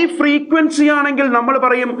 ഹൈ ഫ്രീക്വൻസി ആണെങ്കിൽ നമ്മൾ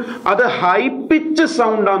പറയും അത് ഹൈ പിച്ച്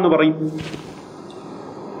സൗണ്ട് ആണെന്ന് പറയും.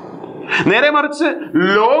 നേരെ മറിച്ച്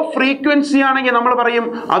ലോ ഫ്രീക്വൻസി ആണെങ്കിൽ നമ്മൾ പറയും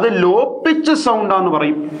അത് ലോ പിച്ച് സൗണ്ട് ആണെന്ന്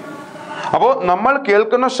പറയും. അപ്പോൾ നമ്മൾ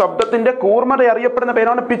കേൾക്കുന്ന ശബ്ദത്തിന്റെ കൂർമത അറിയപ്പെടുന്ന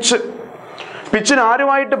പേരാണ് പിച്ച്. പിച്ചിന്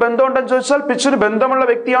ആരുമായിട്ട് ബന്ധമുണ്ടെന്ന് ചോദിച്ചാൽ, പിച്ചിന് ബന്ധമുള്ള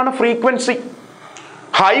വ്യക്തിയാണ് ഫ്രീക്വൻസി.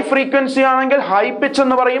 ഹൈ ഫ്രീക്വൻസി ആണെങ്കിൽ ഹൈ പിച്ച്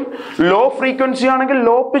എന്ന് പറയും, ലോ ഫ്രീക്വൻസി ആണെങ്കിൽ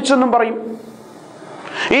ലോ പിച്ച് എന്നും പറയും.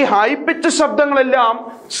 ഈ ഹൈ പിച്ച് ശബ്ദങ്ങളെല്ലാം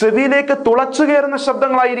ചെവിയിലേക്ക് തുളച്ചു കയറുന്ന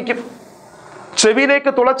ശബ്ദങ്ങളായിരിക്കും.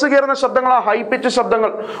 ചെവിയിലേക്ക് തുളച്ചു കയറുന്ന ശബ്ദങ്ങളാ ഹൈ പിച്ച്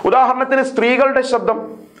ശബ്ദങ്ങൾ. ഉദാഹരണത്തിന് സ്ത്രീകളുടെ ശബ്ദം.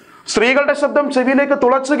 സ്ത്രീകളുടെ ശബ്ദം ചെവിയിലേക്ക്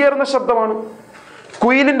തുളച്ചു കയറുന്ന ശബ്ദമാണ്.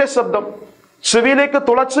 കുയിലിന്റെ ശബ്ദം ചെവിയിലേക്ക്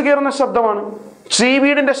തുളച്ചു കയറുന്ന ശബ്ദമാണ്.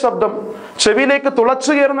 ചീവീടിന്റെ ശബ്ദം ചെവിയിലേക്ക്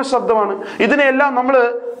തുളച്ചു കയറുന്ന ശബ്ദമാണ്. ഇതിനെല്ലാം നമ്മൾ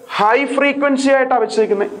ഹൈ ഫ്രീക്വൻസി ആയിട്ടാണ്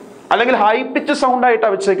വെച്ചേക്കുന്നത്, അല്ലെങ്കിൽ ഹൈ പിച്ച് സൗണ്ട്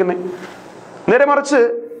ആയിട്ടാണ് വെച്ചേക്കുന്നത്. നേരെ മറിച്ച്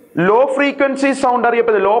ലോ ഫ്രീക്വൻസി സൗണ്ട്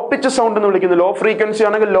അറിയപ്പെടുന്നത് ലോ പിച്ച് സൗണ്ട് എന്ന് വിളിക്കുന്നത്. ലോ ഫ്രീക്വൻസി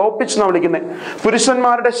ആണെങ്കിൽ ലോ പിച്ച് എന്നാണ് വിളിക്കുന്നത്.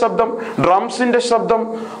 പുരുഷന്മാരുടെ ശബ്ദം, ഡ്രംസിന്റെ ശബ്ദം,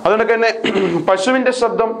 അതുകൊണ്ടൊക്കെ തന്നെ പശുവിന്റെ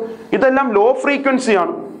ശബ്ദം, ഇതെല്ലാം ലോ ഫ്രീക്വൻസി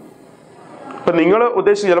ആണ്. ഇപ്പൊ നിങ്ങൾ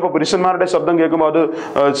ഉദ്ദേശിച്ച് ചിലപ്പോൾ പുരുഷന്മാരുടെ ശബ്ദം കേൾക്കുമ്പോൾ അത്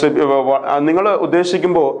നിങ്ങൾ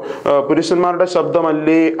ഉദ്ദേശിക്കുമ്പോൾ പുരുഷന്മാരുടെ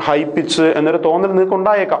ശബ്ദമല്ലേ ഹൈ പിച്ച് എന്നൊരു തോന്നൽ നിങ്ങൾക്ക്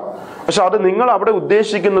ഉണ്ടായേക്കാം. പക്ഷെ അത് നിങ്ങൾ അവിടെ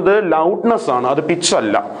ഉദ്ദേശിക്കുന്നത് ലൗഡ്നെസ് ആണ്, അത് പിച്ച്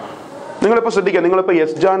അല്ല. നിങ്ങളിപ്പോൾ ശ്രദ്ധിക്കുക, നിങ്ങളിപ്പോൾ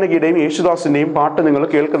എസ് ജാനകിയുടെയും യേശുദാസിന്റെയും പാട്ട് നിങ്ങൾ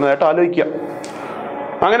കേൾക്കുന്നതായിട്ട് ആലോചിക്കുക.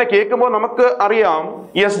 അങ്ങനെ കേൾക്കുമ്പോൾ നമുക്ക് അറിയാം,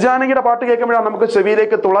 എസ് ജാനകിയുടെ പാട്ട് കേൾക്കുമ്പോഴാണ് നമുക്ക്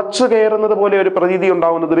ചെവിയിലേക്ക് തുളച്ചു കയറുന്നത് പോലെ ഒരു പ്രതീതി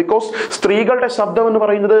ഉണ്ടാവുന്നത്. ബിക്കോസ് സ്ത്രീകളുടെ ശബ്ദം എന്ന്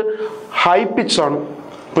പറയുന്നത് ഹൈ പിച്ചാണ്,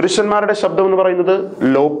 പുരുഷന്മാരുടെ ശബ്ദം എന്ന് പറയുന്നത്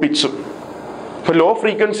ലോ പിച്ചും. ഇപ്പൊ ലോ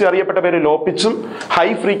ഫ്രീക്വൻസി അറിയപ്പെട്ട പേര് ലോ പിച്ചും, ഹൈ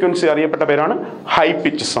ഫ്രീക്വൻസി അറിയപ്പെട്ട പേരാണ് ഹൈ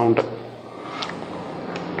പിച്ച് സൗണ്ട്.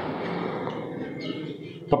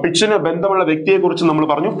 അപ്പൊ പിച്ചിന് ബന്ധമുള്ള വ്യക്തിയെ കുറിച്ച് നമ്മൾ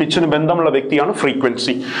പറഞ്ഞു. പിച്ചിന് ബന്ധമുള്ള വ്യക്തിയാണ്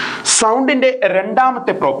ഫ്രീക്വൻസി. സൗണ്ടിന്റെ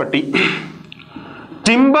രണ്ടാമത്തെ പ്രോപ്പർട്ടി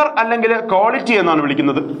ടിംബർ അല്ലെങ്കിൽ ക്വാളിറ്റി എന്നാണ്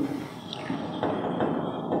വിളിക്കുന്നത്.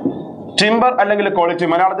 ടിംബർ അല്ലെങ്കിൽ ക്വാളിറ്റി,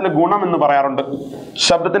 മലയാളത്തിൽ ഗുണം എന്ന് പറയാറുണ്ട്.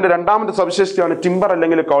 ശബ്ദത്തിന്റെ രണ്ടാമത്തെ സവിശേഷതയാണ് ടിംബർ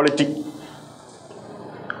അല്ലെങ്കിൽ ക്വാളിറ്റി.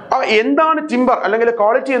 എന്താണ് ടിംബർ അല്ലെങ്കിൽ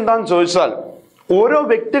ക്വാളിറ്റി എന്താണെന്ന് ചോദിച്ചാൽ, ഓരോ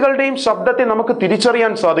വ്യക്തികളുടെയും ശബ്ദത്തെ നമുക്ക്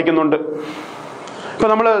തിരിച്ചറിയാൻ സാധിക്കുന്നുണ്ട്. ഇപ്പൊ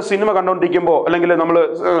നമ്മൾ സിനിമ കണ്ടുകൊണ്ടിരിക്കുമ്പോൾ, അല്ലെങ്കിൽ നമ്മൾ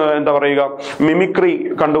എന്താ പറയുക, മിമിക്രി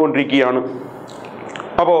കണ്ടുകൊണ്ടിരിക്കുകയാണ്.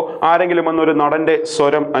 അപ്പോൾ ആരെങ്കിലും വന്നൊരു നടന്റെ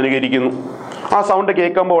സ്വരം അനുകരിക്കുന്നു. ആ സൗണ്ട്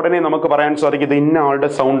കേൾക്കുമ്പോൾ ഉടനെ നമുക്ക് പറയാൻ സാധിക്കും ഇത് ഇന്ന ആളുടെ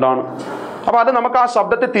സൗണ്ടാണ്. അപ്പൊ അത് നമുക്ക് ആ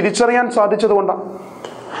ശബ്ദത്തെ തിരിച്ചറിയാൻ സാധിച്ചത് കൊണ്ടാണ്.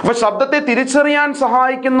 അപ്പൊ ശബ്ദത്തെ തിരിച്ചറിയാൻ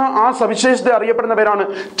സഹായിക്കുന്ന ആ സവിശേഷത അറിയപ്പെടുന്ന പേരാണ്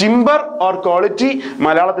ടിംബർ ഓർ ക്വാളിറ്റി.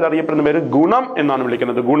 മലയാളത്തിൽ അറിയപ്പെടുന്ന പേര് ഗുണം എന്നാണ്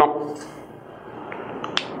വിളിക്കുന്നത്, ഗുണം.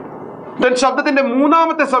 ശബ്ദത്തിന്റെ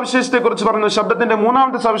മൂന്നാമത്തെ സവിശേഷതയെ കുറിച്ച് പറയുന്നത്, ശബ്ദത്തിന്റെ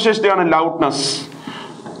മൂന്നാമത്തെ സവിശേഷതയാണ് ലൗഡ്നെസ്.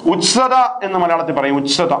 ഉച്ചത എന്ന് മലയാളത്തിൽ പറയും,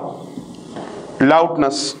 ഉച്ചത,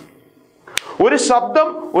 ലൗഡ്നെസ്. ഒരു ശബ്ദം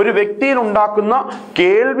ഒരു വ്യക്തിയിൽ ഉണ്ടാക്കുന്ന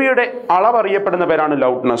കേൾവിയുടെ അളവ് അറിയപ്പെടുന്ന പേരാണ്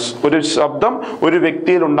ലൗഡ്നെസ്. ഒരു ശബ്ദം ഒരു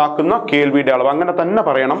വ്യക്തിയിൽ ഉണ്ടാക്കുന്ന കേൾവിയുടെ അളവ്, അങ്ങനെ തന്നെ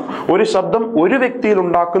പറയണം. ഒരു ശബ്ദം ഒരു വ്യക്തിയിൽ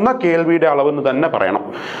ഉണ്ടാക്കുന്ന കേൾവിയുടെ അളവെന്ന് തന്നെ പറയണം.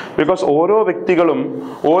 ബിക്കോസ് ഓരോ വ്യക്തികളും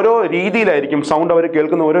ഓരോ രീതിയിലായിരിക്കും സൗണ്ട് അവർ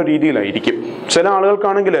കേൾക്കുന്ന, ഓരോ രീതിയിലായിരിക്കും. ചില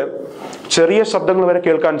ആളുകൾക്കാണെങ്കിൽ ചെറിയ ശബ്ദങ്ങൾ വരെ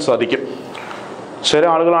കേൾക്കാൻ സാധിക്കും, ചില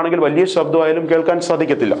ആളുകളാണെങ്കിൽ വലിയ ശബ്ദമായാലും കേൾക്കാൻ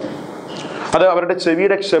സാധിക്കത്തില്ല. അത് അവരുടെ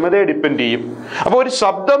ചെവിയുടെ ക്ഷമതയെ ഡിപ്പെൻഡ് ചെയ്യും. അപ്പൊ ഒരു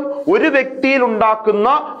ശബ്ദം ഒരു വ്യക്തിയിൽ ഉണ്ടാക്കുന്ന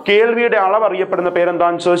കേൾവിയുടെ അളവ് അറിയപ്പെടുന്ന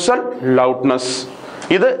പേരെന്താണെന്ന് ചോദിച്ചാൽ ലൗഡ്നെസ്.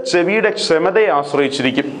 ഇത് ചെവിയുടെ ക്ഷമതയെ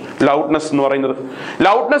ആശ്രയിച്ചിരിക്കും ലൗഡ്നെസ് എന്ന് പറയുന്നത്.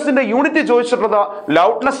 ലൗഡ്നെസിന്റെ യൂണിറ്റ് ചോദിച്ചിട്ടുള്ളത്,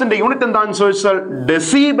 ലൗഡ്നെസിന്റെ യൂണിറ്റ് എന്താണെന്ന് ചോദിച്ചാൽ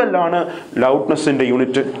ഡെസിബൽ ആണ് ലൗഡ്നെസിന്റെ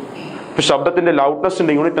യൂണിറ്റ്. ഇപ്പൊ ശബ്ദത്തിന്റെ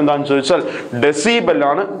ലൗഡ്നെസിന്റെ യൂണിറ്റ് എന്താണെന്ന് ചോദിച്ചാൽ ഡെസിബൽ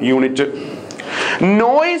ആണ് യൂണിറ്റ്.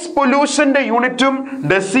 നോയിസ് പൊല്യൂഷന്റെ യൂണിറ്റും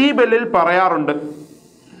ഡെസിബലിൽ പറയാറുണ്ട്.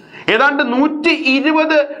 ഏതാണ്ട്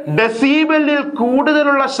 120 ഡെസിബലിൽ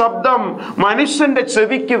കൂടുതലുള്ള ശബ്ദം മനുഷ്യന്റെ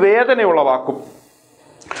ചെവിക്ക് വേദന ഉളവാക്കും.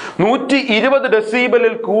 120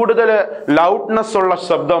 ഡെസിബലിൽ കൂടുതൽ ലൗഡ്നെസ് ഉള്ള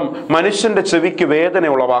ശബ്ദം മനുഷ്യന്റെ ചെവിക്ക്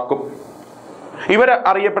വേദന ഉളവാക്കും. ഇവരെ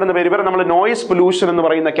അറിയപ്പെടുന്ന പേര്, ഇവരെ നമ്മൾ നോയിസ് പൊല്യൂഷൻ എന്ന്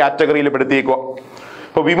പറയുന്ന കാറ്റഗറിയിൽ പെടുത്തിയേക്കുക.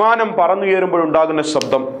 ഇപ്പൊ വിമാനം പറന്നുയരുമ്പോഴുണ്ടാകുന്ന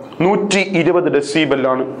ശബ്ദം 120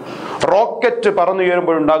 ഡെസിബലാണ്. റോക്കറ്റ്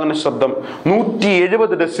പറന്നുയരുമ്പോഴുണ്ടാകുന്ന ശബ്ദം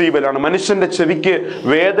 170 ഡെസിബലാണ്. മനുഷ്യന്റെ ചെവിക്ക്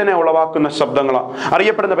വേദന ഉളവാക്കുന്ന ശബ്ദങ്ങളാണ്.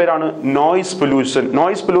 അറിയപ്പെടുന്ന പേരാണ് നോയിസ് പൊല്യൂഷൻ.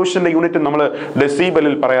 നോയിസ് പൊല്യൂഷന്റെ യൂണിറ്റ് നമ്മൾ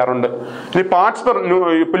ഡെസിബലിൽ പറയാറുണ്ട്. ഇനി പാർട്സ് പെർ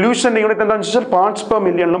പൊല്യൂഷന്റെ യൂണിറ്റ് എന്താണെന്ന് വെച്ചാൽ പാർട്സ് പെർ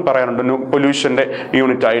മില്യണിലും പറയാറുണ്ട് പൊല്യൂഷന്റെ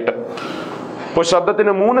യൂണിറ്റ് ആയിട്ട്. അപ്പോൾ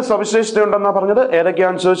ശബ്ദത്തിന് 3 സവിശേഷതയുണ്ടെന്നാണ് പറഞ്ഞത്.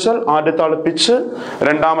 ഏതൊക്കെയാണെന്ന് ചോദിച്ചാൽ ആദ്യത്തെ ആള് പിച്ച്,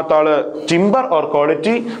 രണ്ടാമത്തെ ആള് ടിംബർ ഓർ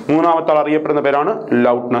ക്വാളിറ്റി, മൂന്നാമത്തെ ആൾ അറിയപ്പെടുന്ന പേരാണ്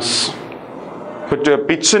ലൗഡ്നെസ്.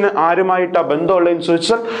 പിച്ചിന് ആരുമായിട്ടാണ് ബന്ധമുള്ളതെന്ന്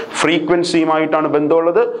ചോദിച്ചാൽ ഫ്രീക്വൻസിയുമായിട്ടാണ്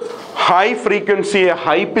ബന്ധമുള്ളത്. ഹൈ ഫ്രീക്വൻസിയെ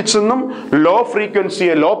ഹൈ പിച്ച് എന്നും ലോ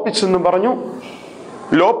ഫ്രീക്വൻസിയെ ലോ പിച്ച് എന്നും പറഞ്ഞു.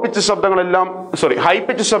 ലോ പിച്ച് ശബ്ദങ്ങളെല്ലാം ഹൈ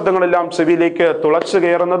പിച്ച് ശബ്ദങ്ങളെല്ലാം ചെവിയിലേക്ക് തുളച്ചു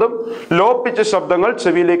കയറുന്നതും ലോ പിച്ച് ശബ്ദങ്ങൾ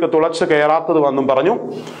ചെവിയിലേക്ക് തുളച്ചു കയറാത്തതുമെന്നും പറഞ്ഞു.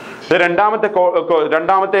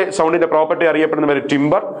 രണ്ടാമത്തെ സൗണ്ടിന്റെ പ്രോപ്പർട്ടി അറിയപ്പെടുന്ന പേര്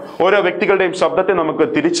ടിംബർ. ഓരോ വ്യക്തികളുടെയും ശബ്ദത്തെ നമുക്ക്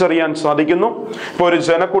തിരിച്ചറിയാൻ സാധിക്കുന്നു. ഇപ്പോൾ ഒരു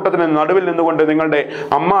ജനക്കൂട്ടത്തിന് നടുവിൽ നിന്നുകൊണ്ട് നിങ്ങളുടെ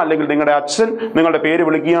അമ്മ അല്ലെങ്കിൽ നിങ്ങളുടെ അച്ഛൻ നിങ്ങളുടെ പേര്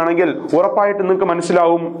വിളിക്കുകയാണെങ്കിൽ ഉറപ്പായിട്ട് നിങ്ങൾക്ക്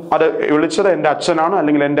മനസ്സിലാവും അത് വിളിച്ചത് എൻ്റെ അച്ഛനാണ്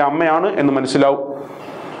അല്ലെങ്കിൽ എൻ്റെ അമ്മയാണ് എന്ന് മനസ്സിലാവും.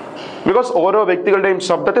 ബിക്കോസ് ഓരോ വ്യക്തികളുടെയും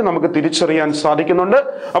ശബ്ദത്തെ നമുക്ക് തിരിച്ചറിയാൻ സാധിക്കുന്നുണ്ട്.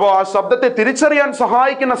 അപ്പോൾ ആ ശബ്ദത്തെ തിരിച്ചറിയാൻ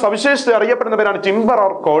സഹായിക്കുന്ന സവിശേഷത അറിയപ്പെടുന്ന പേരാണ് ടിംബർ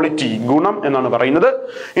ഓർ ക്വാളിറ്റി, ഗുണം എന്നാണ് പറയുന്നത്.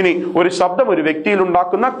 ഇനി ഒരു ശബ്ദം ഒരു വ്യക്തിയിൽ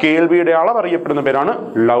ഉണ്ടാക്കുന്ന കേൾവിയുടെ അളവ് അറിയപ്പെടുന്ന പേരാണ്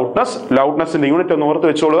ലൗഡ്നെസ്. ലൗഡ്നെസിന്റെ യൂണിറ്റ് ഒന്ന് ഓർത്ത്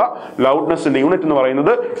വെച്ചോളുക. ലൗഡ്നെസിന്റെ യൂണിറ്റ് എന്ന്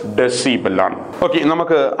പറയുന്നത് ഡെസിബൽ ആണ്. ഓക്കെ,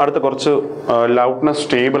 നമുക്ക് അടുത്ത കുറച്ച് ലൗഡ്നെസ്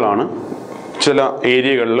ടേബിൾ ആണ്. ചില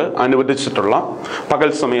ഏരിയകളിൽ അനുവദിച്ചിട്ടുള്ള പകൽ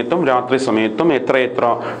സമയത്തും രാത്രി സമയത്തും എത്ര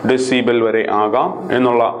ഡെസിബൽ വരെ ആകാം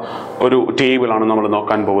എന്നുള്ള ഒരു ടേബിളാണ് നമ്മൾ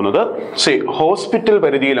നോക്കാൻ പോകുന്നത്. ഹോസ്പിറ്റൽ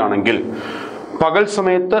പരിധിയിലാണെങ്കിൽ പകൽ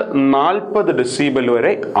സമയത്ത് 40 ഡെസിബൽ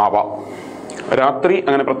വരെ ആവാം. രാത്രി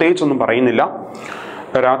അങ്ങനെ പ്രത്യേകിച്ചൊന്നും പറയുന്നില്ല.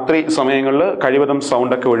 രാത്രി സമയങ്ങളിൽ കഴിവതും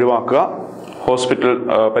സൗണ്ടൊക്കെ ഒഴിവാക്കുക. ഹോസ്പിറ്റൽ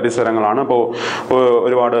പരിസരങ്ങളാണ്, അപ്പോൾ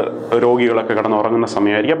ഒരുപാട് രോഗികളൊക്കെ കിടന്നുറങ്ങുന്ന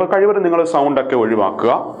സമയമായിരിക്കും. അപ്പോൾ കഴിവതും നിങ്ങൾ സൗണ്ടൊക്കെ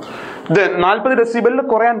ഒഴിവാക്കുക. 40 ഡെസിബലിൽ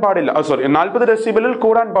കുറയാൻ പാടില്ല, 40 ഡെസിബലിൽ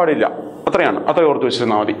കൂടാൻ പാടില്ല. അത്ര ഓർത്ത്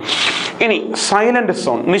വെച്ചിരുന്നാൽ മതി. ഇനി സൈലന്റ്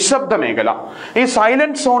സോൺ, നിശബ്ദ മേഖല. ഈ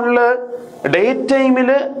സൈലന്റ് സോണിൽ ഡേ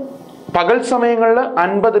ടൈമില് പകൽ സമയങ്ങളിൽ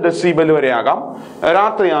 50 ഡെസിബൽ വരെ ആകാം,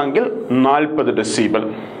 രാത്രിയാണെങ്കിൽ 40 ഡെസിബൽ.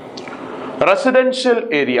 റെസിഡൻഷ്യൽ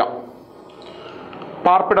ഏരിയ,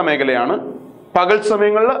 പാർപ്പിട മേഖലയാണ്. പകൽ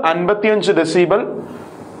സമയങ്ങളിൽ 55 ഡെസിബൽ,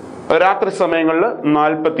 രാത്രി സമയങ്ങളിൽ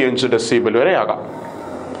 45 ഡെസിബൽ വരെ ആകാം.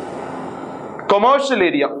 കൊമേഴ്ഷ്യൽ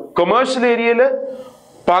ഏരിയ, കൊമേഴ്ഷ്യൽ ഏരിയയിൽ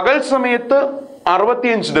പകൽ സമയത്ത്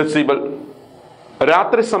 65 ഡെസിബൽ,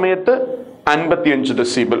 രാത്രി സമയത്ത് 55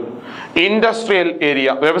 ഡെസിബൽ. ഇൻഡസ്ട്രിയൽ ഏരിയ,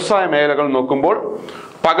 വ്യവസായ മേഖലകൾ നോക്കുമ്പോൾ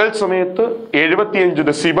പകൽ സമയത്ത് 75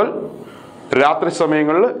 ഡെസിബൽ, രാത്രി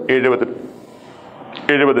സമയങ്ങളിൽ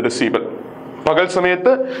 70 ഡെസിബൽ. പകൽ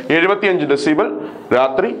സമയത്ത് 75 ഡെസിബൽ,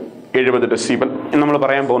 രാത്രി 70 ഡെസിബൽ. നമ്മൾ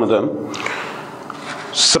പറയാൻ പോകുന്നത്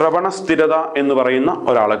ശ്രവണ സ്ഥിരത എന്ന് പറയുന്ന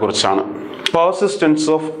ഒരാളെ കുറിച്ചാണ്. പെർസിസ്റ്റൻസ്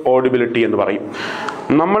ഓഫ് ഓഡിബിലിറ്റി എന്ന് പറയും.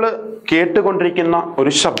 നമ്മൾ കേട്ടുകൊണ്ടിരിക്കുന്ന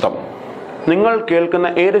ഒരു ശബ്ദം, നിങ്ങൾ കേൾക്കുന്ന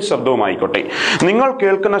ഏത് ശബ്ദവുമായിക്കോട്ടെ, നിങ്ങൾ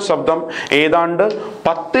കേൾക്കുന്ന ശബ്ദം ഏതാണ്ട്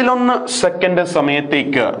 10 സെക്കൻഡ്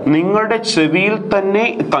സമയത്തേക്ക് നിങ്ങളുടെ ചെവിയിൽ തന്നെ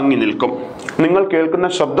തങ്ങി നിൽക്കും. നിങ്ങൾ കേൾക്കുന്ന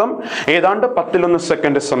ശബ്ദം ഏതാണ്ട് 1/10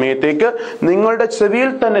 സെക്കൻഡ് സമയത്തേക്ക് നിങ്ങളുടെ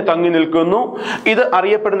ചെവിയിൽ തന്നെ തങ്ങി നിൽക്കുന്നു. ഇത്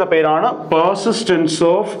അറിയപ്പെടുന്ന പേരാണ് പെർസിസ്റ്റൻസ്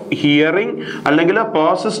ഓഫ് ഹിയറിംഗ് അല്ലെങ്കിൽ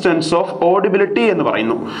പെർസിസ്റ്റൻസ് ഓഫ് ഓഡിബിലിറ്റി എന്ന്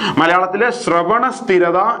പറയുന്നു. മലയാളത്തിലെ ശ്രവണ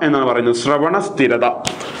സ്ഥിരത എന്നാണ് പറയുന്നത്. ശ്രവണ സ്ഥിരത.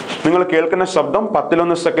 നിങ്ങൾ കേൾക്കുന്ന ശബ്ദം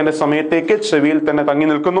 1/10 സെക്കൻഡ് സമയത്തേക്ക് ചെവിയിൽ തന്നെ തങ്ങി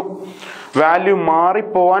നിൽക്കുന്നു. വാല്യൂ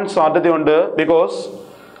മാറിപ്പോവാൻ സാധ്യതയുണ്ട്. ബിക്കോസ്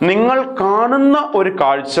നിങ്ങൾ കാണുന്ന ഒരു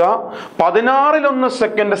കാഴ്ച 16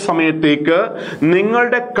 സെക്കൻഡ് സമയത്തേക്ക്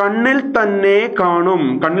നിങ്ങളുടെ കണ്ണിൽ തന്നെ കാണും,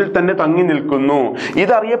 കണ്ണിൽ തന്നെ തങ്ങി നിൽക്കുന്നു.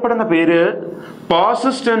 ഇതറിയപ്പെടുന്ന പേര്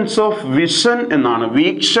പെർസിസ്റ്റൻസ് ഓഫ് വിഷൻ എന്നാണ്,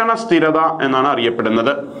 വീക്ഷണ സ്ഥിരത എന്നാണ്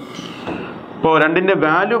അറിയപ്പെടുന്നത്. ഇപ്പോൾ രണ്ടിന്റെ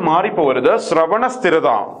വാല്യൂ മാറിപ്പോകരുത്. ശ്രവണ സ്ഥിരത,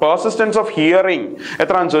 പെർസിസ്റ്റൻസ് ഓഫ് ഹിയറിംഗ്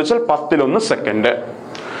എത്രയാണെന്ന് ചോദിച്ചാൽ 1/10 സെക്കൻഡ്.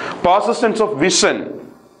 പെർസിസ്റ്റൻസ് ഓഫ് വിഷൻ,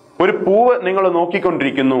 ഒരു പൂവ് നിങ്ങൾ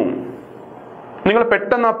നോക്കിക്കൊണ്ടിരിക്കുന്നു, നിങ്ങൾ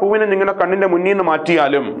പെട്ടെന്ന് ആ പൂവിനെ നിങ്ങളുടെ കണ്ണിന്റെ മുന്നിൽ നിന്ന്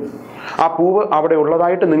മാറ്റിയാലും ആ പൂവ് അവിടെ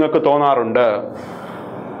ഉള്ളതായിട്ട് നിങ്ങൾക്ക് തോന്നാറുണ്ട്.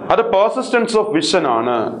 അത് പെർസിസ്റ്റൻസ് ഓഫ് വിഷൻ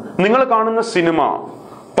ആണ്. നിങ്ങൾ കാണുന്ന സിനിമ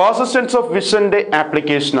പെർസിസ്റ്റൻസ് ഓഫ് വിഷന്റെ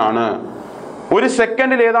ആപ്ലിക്കേഷൻ ആണ്. ഒരു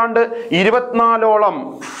സെക്കൻഡിൽ ഏതാണ്ട് 24ഓളം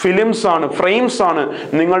ഫിലിംസ് ആണ്, ഫ്രെയിംസ് ആണ്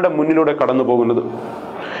നിങ്ങളുടെ മുന്നിലൂടെ കടന്നു പോകുന്നത്.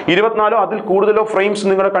 24 അതിൽ കൂടുതലോ ഫ്രെയിംസ്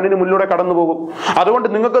നിങ്ങളുടെ കണ്ണിന് മുന്നിലൂടെ കടന്നു പോകും. അതുകൊണ്ട്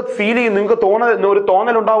നിങ്ങൾക്ക് ഫീൽ ചെയ്യും, നിങ്ങൾക്ക് ഒരു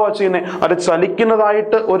തോന്നൽ ഉണ്ടാവുക ചെയ്യുന്നത്, അത്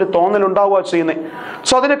ചലിക്കുന്നതായിട്ട് ഒരു തോന്നൽ ഉണ്ടാവുക ചെയ്യുന്നത്.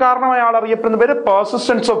 സോ അതിന് കാരണമായ ആൾ അറിയപ്പെടുന്ന പേര്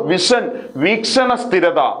പെർസിസ്റ്റൻസ് ഓഫ് വിഷൻ, വീക്ഷണ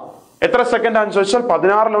സ്ഥിരത. എത്ര സെക്കൻഡ് ആണെന്ന് ചോദിച്ചാൽ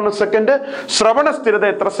 16 സെക്കൻഡ്. ശ്രവണ സ്ഥിരത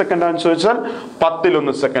എത്ര സെക്കൻഡ് ആണെന്ന് ചോദിച്ചാൽ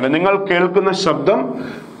 10 സെക്കൻഡ്. നിങ്ങൾ കേൾക്കുന്ന ശബ്ദം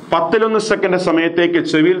 10 സെക്കൻഡ് സമയത്തേക്ക്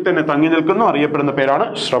ചെവിയിൽ തന്നെ തങ്ങി നിൽക്കുന്നു. അറിയപ്പെടുന്ന പേരാണ്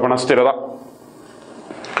ശ്രവണ സ്ഥിരത.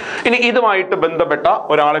 ഇനി ഇതുമായിട്ട് ബന്ധപ്പെട്ട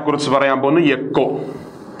ഒരാളെ കുറിച്ച് പറയാൻ പോകുന്നു. എക്കോ.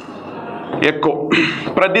 എക്കോ,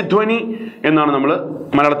 പ്രതിധ്വനി എന്നാണ് നമ്മൾ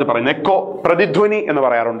മലയാളത്തിൽ പറയുന്നത്. എക്കോ, പ്രതിധ്വനി എന്ന്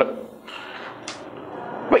പറയാറുണ്ട്.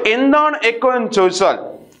 അപ്പൊ എന്താണ് എക്കോ എന്ന് ചോദിച്ചാൽ,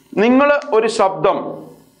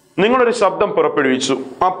 നിങ്ങളൊരു ശബ്ദം പുറപ്പെടുവിച്ചു.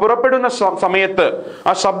 ആ പുറപ്പെടുന്ന സമയത്ത്,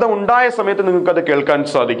 ആ ശബ്ദം ഉണ്ടായ സമയത്ത് നിങ്ങൾക്ക് അത് കേൾക്കാൻ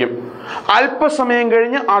സാധിക്കും. അല്പസമയം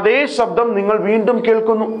കഴിഞ്ഞ് അതേ ശബ്ദം നിങ്ങൾ വീണ്ടും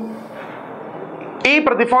കേൾക്കുന്നു. ഈ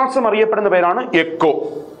പ്രതിഭാസം അറിയപ്പെടുന്ന പേരാണ് എക്കോ,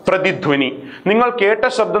 പ്രതിധ്വനി. നിങ്ങൾ കേട്ട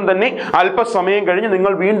ശബ്ദം തന്നെ അല്പസമയം കഴിഞ്ഞ്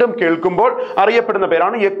നിങ്ങൾ വീണ്ടും കേൾക്കുമ്പോൾ അറിയപ്പെടുന്ന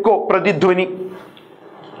പേരാണ് എക്കോ, പ്രതിധ്വനി.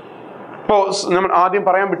 ഇപ്പോ നമ്മൾ ആദ്യം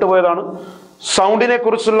പറയാൻ വിട്ടുപോയതാണ്, സൗണ്ടിനെ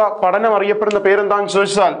കുറിച്ചുള്ള പഠനം അറിയപ്പെടുന്ന പേരെന്താണെന്ന്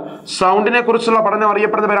ചോദിച്ചാൽ, സൗണ്ടിനെ കുറിച്ചുള്ള പഠനം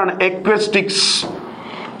അറിയപ്പെടുന്ന പേരാണ് എക്വസ്റ്റിക്സ്.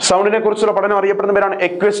 സൗണ്ടിനെ കുറിച്ചുള്ള പഠനം അറിയപ്പെടുന്ന പേരാണ്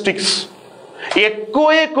എക്വസ്റ്റിക്സ്.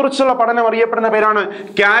 എക്കോയെ കുറിച്ചുള്ള പഠനം അറിയപ്പെടുന്ന പേരാണ്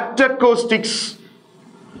കാറ്റക്കോസ്റ്റിക്സ്.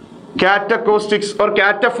 കാറ്റക്കോസ്റ്റിക്സ് ഓർ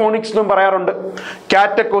കാറ്റഫോണിക്സ് എന്നും പറയാറുണ്ട്.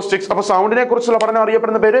 കാറ്റക്കോസ്റ്റിക്സ്. അപ്പൊ സൗണ്ടിനെ കുറിച്ചുള്ള പഠനം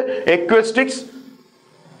അറിയപ്പെടുന്ന പേര് എക്വസ്റ്റിക്സ്.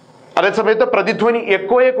 അതേസമയത്ത് പ്രതിധ്വനി,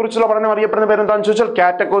 എക്കോയെ കുറിച്ചുള്ള പഠനം അറിയപ്പെടുന്ന പേര് എന്താണെന്ന് ചോദിച്ചാൽ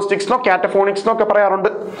കാറ്റക്കോസ്റ്റിക്സ്, കാറ്റഫോണിക്സ് എന്നൊക്കെ പറയാറുണ്ട്.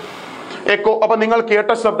 എക്കോ, അപ്പൊ നിങ്ങൾ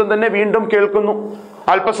കേട്ട ശബ്ദം തന്നെ വീണ്ടും കേൾക്കുന്നു,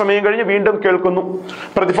 അല്പസമയം കഴിഞ്ഞ് വീണ്ടും കേൾക്കുന്നു.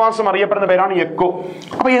 പ്രതിഭാസം അറിയപ്പെടുന്ന പേരാണ് എക്കോ.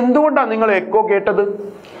 അപ്പൊ എന്തുകൊണ്ടാണ് നിങ്ങൾ എക്കോ കേട്ടത്?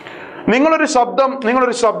 നിങ്ങളൊരു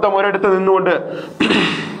ശബ്ദം ഒരിടത്ത് നിന്നുകൊണ്ട്,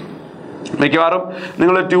 മിക്കവാറും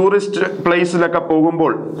നിങ്ങൾ ടൂറിസ്റ്റ് പ്ലേസിലൊക്കെ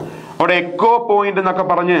പോകുമ്പോൾ അവിടെ എക്കോ പോയിന്റ് എന്നൊക്കെ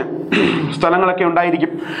പറഞ്ഞ് സ്ഥലങ്ങളൊക്കെ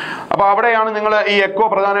ഉണ്ടായിരിക്കും. അപ്പൊ അവിടെയാണ് നിങ്ങൾ ഈ എക്കോ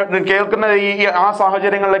കേൾക്കുന്ന ആ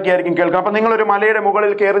സാഹചര്യങ്ങളിലൊക്കെ ആയിരിക്കും കേൾക്കുക. അപ്പൊ നിങ്ങളൊരു മലയുടെ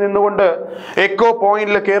മുകളിൽ കയറി നിന്നുകൊണ്ട്, എക്കോ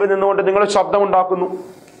പോയിന്റിൽ കയറി നിന്നുകൊണ്ട് നിങ്ങൾ ശബ്ദം ഉണ്ടാക്കുന്നു.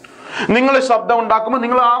 നിങ്ങൾ ശബ്ദം ഉണ്ടാക്കുമ്പോൾ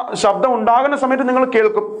നിങ്ങൾ ആ ശബ്ദം ഉണ്ടാകുന്ന സമയത്ത് നിങ്ങൾ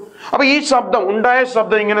കേൾക്കും. അപ്പൊ ഈ ഉണ്ടായ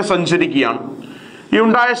ശബ്ദം ഇങ്ങനെ സഞ്ചരിക്കുകയാണ്. ഈ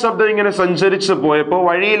ഉണ്ടായ ശബ്ദം ഇങ്ങനെ സഞ്ചരിച്ച് പോയപ്പോൾ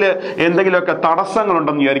വഴിയിൽ എന്തെങ്കിലുമൊക്കെ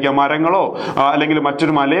തടസ്സങ്ങളുണ്ടെന്ന് വിചാരിക്കാം. മരങ്ങളോ അല്ലെങ്കിൽ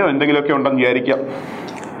മറ്റൊരു മലയോ എന്തെങ്കിലുമൊക്കെ ഉണ്ടെന്ന് വിചാരിക്കാം.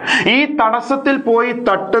 ഈ തടസ്സത്തിൽ പോയി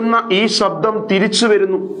തട്ടുന്ന ഈ ശബ്ദം തിരിച്ചു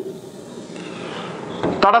വരുന്നു.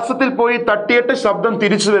 തടസ്സത്തിൽ പോയി തട്ടിയിട്ട് ശബ്ദം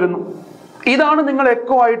തിരിച്ചു വരുന്നു. ഇതാണ് നിങ്ങൾ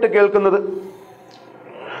എക്കോ ആയിട്ട് കേൾക്കുന്നത്.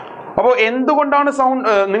 അപ്പോൾ എന്തുകൊണ്ടാണ്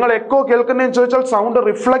നിങ്ങൾ എക്കോ കേൾക്കുന്നതെന്ന് ചോദിച്ചാൽ, സൗണ്ട്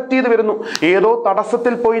റിഫ്ലക്ട് ചെയ്ത് വരുന്നു. ഏതോ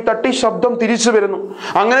തടസ്സത്തിൽ പോയി തട്ടി ശബ്ദം തിരിച്ചു വരുന്നു.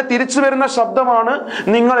 അങ്ങനെ തിരിച്ചു വരുന്ന ശബ്ദമാണ്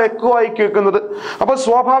നിങ്ങൾ എക്കോ ആയി കേൾക്കുന്നത്. അപ്പോൾ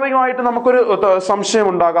സ്വാഭാവികമായിട്ട് നമുക്കൊരു സംശയം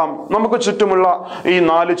ഉണ്ടാകാം, നമുക്ക് ചുറ്റുമുള്ള ഈ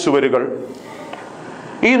 4 ചുവരുകൾ,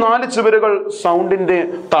 ഈ 4 ചുവരുകൾ സൗണ്ടിന്റെ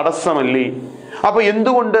തടസ്സമല്ലേ? അപ്പൊ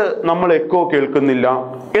എന്തുകൊണ്ട് നമ്മൾ എക്കോ കേൾക്കുന്നില്ല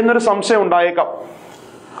എന്നൊരു സംശയം ഉണ്ടായേക്കാം.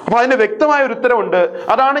 അപ്പൊ അതിന് വ്യക്തമായ ഒരു ഉത്തരവുണ്ട്.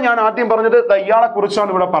 അതാണ് ഞാൻ ആദ്യം പറഞ്ഞത്, ഇയാളെ കുറിച്ചാണ്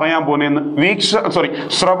ഇവിടെ പറയാൻ പോകുന്നതെന്ന്.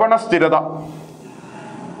 ശ്രവണ സ്ഥിരത.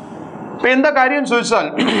 എന്താ കാര്യം ചോദിച്ചാൽ,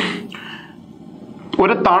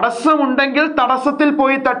 ഒരു തടസ്സമുണ്ടെങ്കിൽ തടസ്സത്തിൽ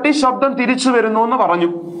പോയി തട്ടി ശബ്ദം തിരിച്ചു വരുന്നു എന്ന് പറഞ്ഞു.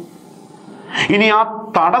 ഇനി ആ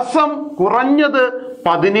തടസ്സം കുറഞ്ഞത്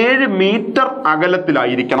 17 മീറ്റർ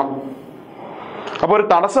അകലത്തിലായിരിക്കണം. അപ്പോൾ ഒരു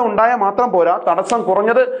തടസ്സം ഉണ്ടായാൽ മാത്രം പോരാ, തടസ്സം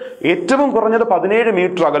ഏറ്റവും കുറഞ്ഞത് 17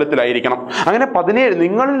 മീറ്റർ അകലത്തിലായിരിക്കണം. അങ്ങനെ 17,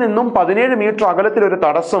 നിങ്ങളിൽ നിന്നും 17 മീറ്റർ അകലത്തിൽ ഒരു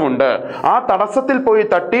തടസ്സമുണ്ട്. ആ തടസ്സത്തിൽ പോയി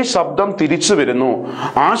തട്ടി ശബ്ദം തിരിച്ചു വരുന്നു.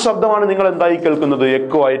 ആ ശബ്ദമാണ് നിങ്ങൾ എന്തായി കേൾക്കുന്നത്?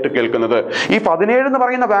 എക്കോ ആയിട്ട് കേൾക്കുന്നത്. ഈ 17 എന്ന്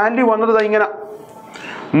പറയുന്ന വാല്യൂ വന്നത് ഇങ്ങനെ.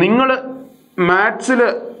 നിങ്ങൾ മാത്സിൽ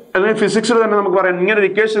അല്ലെങ്കിൽ ഫിസിക്സിൽ തന്നെ നമുക്ക് പറയാം, ഇങ്ങനെ ഒരു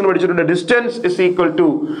ഇക്വേഷൻ പഠിച്ചിട്ടുണ്ട്. Distance is equal to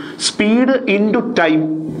speed into time.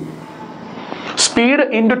 Speed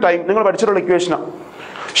into time നിങ്ങൾ പഠിച്ചിട്ടുള്ള ഇക്വേഷനാണ്.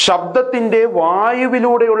 ശബ്ദത്തിന്റെ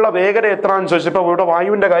വായുവിലൂടെയുള്ള വേഗത എത്രയാണെന്ന് ചോദിച്ചപ്പോൾ ഇവിടെ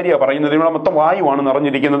വായുവിന്റെ കാര്യമാണ് പറയുന്നത്. ഇവിടെ മൊത്തം വായുവാണ്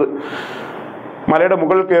നിറഞ്ഞിരിക്കുന്നത്. മലയുടെ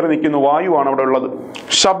മുകളിൽ കയറി നിൽക്കുന്നു, വായുവാണ് അവിടെ ഉള്ളത്.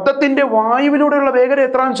 ശബ്ദത്തിന്റെ വായുവിലൂടെയുള്ള വേഗത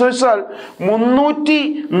എത്രയാണെന്ന് ചോദിച്ചാൽ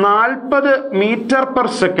 340 മീറ്റർ പെർ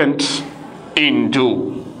സെക്കൻഡ് ഇൻടു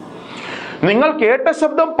നിങ്ങൾ കേട്ട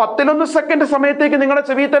ശബ്ദം 10 സെക്കൻഡ് സമയത്തേക്ക് നിങ്ങളുടെ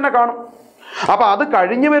ചെവിയിൽ തന്നെ കാണും. അപ്പൊ അത്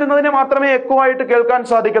കഴിഞ്ഞു വരുന്നതിനെ മാത്രമേ എക്കോ ആയിട്ട് കേൾക്കാൻ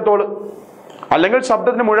സാധിക്കത്തുള്ളൂ. അല്ലെങ്കിൽ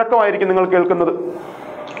ശബ്ദത്തിന് മുഴക്കമായിരിക്കും നിങ്ങൾ കേൾക്കുന്നത്.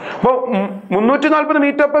 അപ്പോൾ 340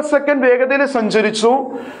 മീറ്റർ പെർ സെക്കൻഡ് വേഗതയിൽ സഞ്ചരിച്ചു.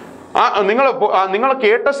 നിങ്ങൾ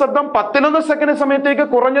കേട്ട ശബ്ദം 11 സെക്കൻഡ് സമയത്തേക്ക്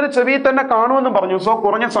കുറഞ്ഞത് ചെവിയിൽ തന്നെ കാണുമെന്ന് പറഞ്ഞു. സോ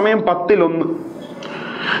കുറഞ്ഞ സമയം 10-1.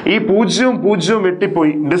 ഈ 0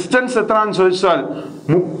 വെട്ടിപ്പോയി. ഡിസ്റ്റൻസ് എത്രയാണെന്ന് ചോദിച്ചാൽ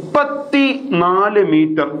 34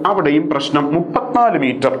 മീറ്റർ. അവിടെയും പ്രശ്നം 34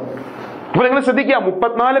 മീറ്റർ. അപ്പൊ നിങ്ങൾ ശ്രദ്ധിക്കുക,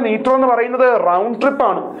 34 മീറ്റർ എന്ന് പറയുന്നത് റൗണ്ട് ട്രിപ്പ്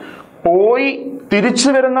ആണ്. പോയി തിരിച്ചു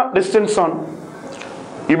വരുന്ന ഡിസ്റ്റൻസ് ആണ്.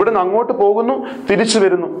 ഇവിടുന്ന് അങ്ങോട്ട് പോകുന്നു, തിരിച്ചു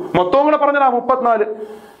വരുന്നു. മൊത്തം കൂടെ പറഞ്ഞാൽ 34.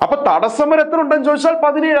 അപ്പൊ തടസ്സം വരെ എത്ര ഉണ്ടെന്ന് ചോദിച്ചാൽ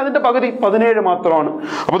 17. അതിന്റെ പകുതി 17 മാത്രമാണ്.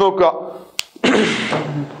 അപ്പൊ നോക്കുക,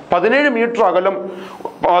 17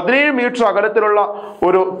 മീറ്റർ അകലത്തിലുള്ള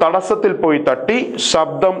ഒരു തടസ്സത്തിൽ പോയി തട്ടി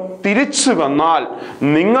ശബ്ദം തിരിച്ചു വന്നാൽ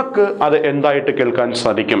നിങ്ങൾക്ക് അത് എന്തായിട്ട് കേൾക്കാൻ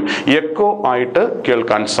സാധിക്കും? എക്കോ ആയിട്ട്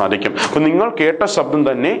കേൾക്കാൻ സാധിക്കും. അപ്പൊ നിങ്ങൾ കേട്ട ശബ്ദം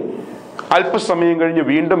തന്നെ അല്പസമയം കഴിഞ്ഞ്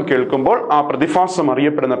വീണ്ടും കേൾക്കുമ്പോൾ ആ പ്രതിഭാസം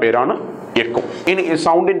അറിയപ്പെടുന്ന പേരാണ് എക്കോ. ഇനി ഈ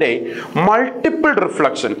സൗണ്ടിന്റെ മൾട്ടിപ്പിൾ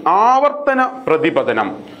റിഫ്ലക്ഷൻ, ആവർത്തന പ്രതിപതനം.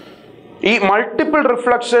 ഈ മൾട്ടിപ്പിൾ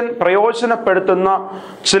റിഫ്ലക്ഷൻ പ്രയോജനപ്പെടുത്തുന്ന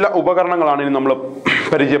ചില ഉപകരണങ്ങളാണ് ഇനി നമ്മൾ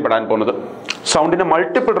പരിചയപ്പെടാൻ പോകുന്നത്. സൗണ്ടിന്റെ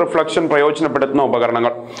മൾട്ടിപ്പിൾ റിഫ്ലക്ഷൻ പ്രയോജനപ്പെടുത്തുന്ന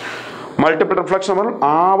ഉപകരണങ്ങൾ. മൾട്ടിപ്പിൾ റിഫ്ലക്ഷൻ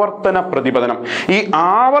ആവർത്തന പ്രതിപതനം. ഈ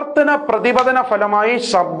ആവർത്തന പ്രതിപതന ഫലമായി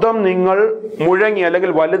ശബ്ദം നിങ്ങൾ മുഴങ്ങി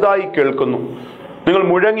അല്ലെങ്കിൽ വലുതായി കേൾക്കുന്നു. നിങ്ങൾ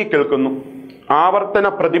മുഴങ്ങി കേൾക്കുന്നു. ആവർത്തന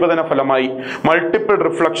പ്രതിപതന ഫലമായി, മൾട്ടിപ്പിൾ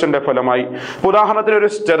റിഫ്ലക്ഷന്റെ ഫലമായി. ഉദാഹരണത്തിന് ഒരു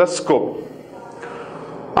സ്റ്റെതസ്കോപ്പ്.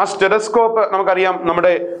 ആ സ്റ്റെതസ്കോപ്പ് നമുക്കറിയാം,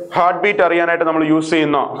 നമ്മുടെ ഹാർട്ട് ബീറ്റ് അറിയാനായിട്ട് നമ്മൾ യൂസ്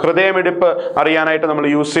ചെയ്യുന്ന, ഹൃദയമിടിപ്പ് അറിയാനായിട്ട് നമ്മൾ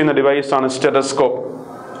യൂസ് ചെയ്യുന്ന ഡിവൈസ് ആണ് സ്റ്റെതസ്കോപ്പ്.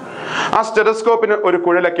 ആ സ്റ്റെതസ്കോപ്പിന് ഒരു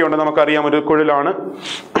കുഴലൊക്കെ ഉണ്ട്, നമുക്കറിയാം. ഒരു കുഴലാണ്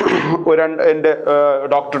എൻ്റെ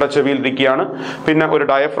ഡോക്ടറുടെ ചെവിയിൽ ഇരിക്കുകയാണ്. പിന്നെ ഒരു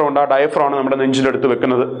ഡയഫ്രം ഉണ്ട്. ആ ഡയഫ്രം ആണ് നമ്മുടെ നെഞ്ചിലെടുത്ത്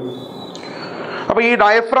വെക്കുന്നത്. അപ്പൊ ഈ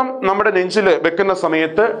ഡയഫ്രം നമ്മുടെ നെഞ്ചിൽ വെക്കുന്ന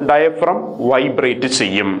സമയത്ത് ഡയഫ്രം വൈബ്രേറ്റ്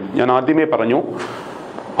ചെയ്യും. ഞാൻ ആദ്യമേ പറഞ്ഞു,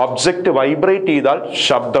 ഒബ്ജക്റ്റ് വൈബ്രേറ്റ് ചെയ്താൽ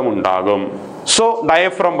ശബ്ദമുണ്ടാകും. സോ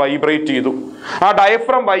ഡയഫ്രം വൈബ്രേറ്റ് ചെയ്തു. ആ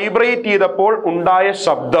ഡയഫ്രം വൈബ്രേറ്റ് ചെയ്തപ്പോൾ ഉണ്ടായ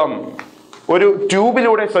ശബ്ദം ഒരു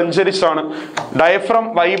ട്യൂബിലൂടെ സഞ്ചരിച്ചാണ്. ഡയഫ്രം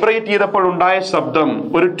വൈബ്രേറ്റ് ചെയ്തപ്പോൾ ഉണ്ടായ ശബ്ദം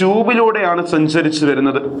ഒരു ട്യൂബിലൂടെയാണ് സഞ്ചരിച്ചു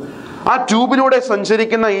വരുന്നത്. ആ ട്യൂബിലൂടെ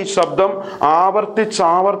സഞ്ചരിക്കുന്ന ഈ ശബ്ദം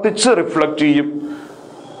ആവർത്തിച്ച് റിഫ്ലക്ട് ചെയ്യും.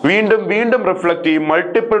 വീണ്ടും റിഫ്ലക്ട് ചെയ്യും.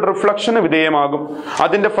 മൾട്ടിപ്പിൾ റിഫ്ലക്ഷന് വിധേയമാകും.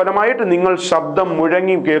 അതിന്റെ ഫലമായിട്ട് നിങ്ങൾ ശബ്ദം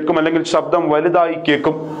മുഴങ്ങി കേൾക്കും, അല്ലെങ്കിൽ ശബ്ദം വലുതായി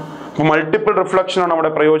കേൾക്കും. മൾട്ടിപ്പിൾ റിഫ്ലക്ഷനാണ് അവിടെ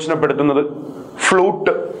പ്രയോജനപ്പെടുത്തുന്നത്.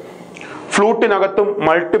 ഫ്ലൂട്ടിനകത്തും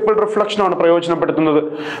മൾട്ടിപ്പിൾ റിഫ്ലക്ഷനാണ് പ്രയോജനപ്പെടുത്തുന്നത്.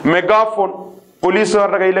 മെഗാഫോൺ,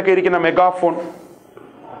 പോലീസുകാരുടെ കയ്യിലൊക്കെ ഇരിക്കുന്ന മെഗാഫോൺ,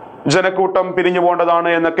 ജനക്കൂട്ടം പിരിഞ്ഞു പോകേണ്ടതാണ്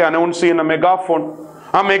എന്നൊക്കെ അനൗൺസ് ചെയ്യുന്ന മെഗാഫോൺ,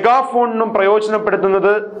 ആ മെഗാഫോണിനും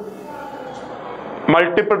പ്രയോജനപ്പെടുത്തുന്നത്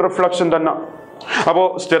മൾട്ടിപ്പിൾ റിഫ്ലക്ഷൻ തന്നെ. അപ്പോ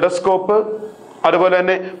സ്റ്റെതസ്കോപ്പ്, അതുപോലെ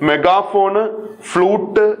തന്നെ മെഗാഫോണ്,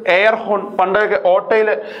 ഫ്ലൂട്ട്, എയർ ഹോൺ. പണ്ടൊക്കെ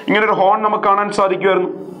ഓട്ടോയില് ഇങ്ങനൊരു ഹോൺ നമുക്ക് കാണാൻ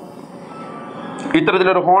സാധിക്കുമായിരുന്നു.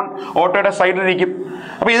 ഇത്തരത്തിലൊരു ഹോൺ ഓട്ടോയുടെ സൈഡിലിരിക്കും.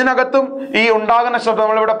 അപ്പൊ ഇതിനകത്തും ഈ ഉണ്ടാകുന്ന ശബ്ദം,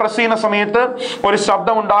 നമ്മളിവിടെ പ്രസ് ചെയ്യുന്ന സമയത്ത് ഒരു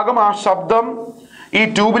ശബ്ദം ഉണ്ടാകും. ആ ശബ്ദം ഈ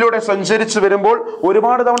ട്യൂബിലൂടെ സഞ്ചരിച്ച് വരുമ്പോൾ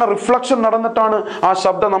ഒരുപാട് തവണ റിഫ്ലക്ഷൻ നടന്നിട്ടാണ് ആ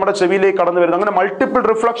ശബ്ദം നമ്മുടെ ചെവിയിലേക്ക് കടന്നു വരുന്നത്. അങ്ങനെ മൾട്ടിപ്പിൾ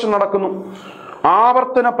റിഫ്ലക്ഷൻ നടക്കുന്നു.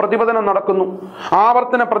 ആവർത്തന പ്രതിപതനം നടക്കുന്നു.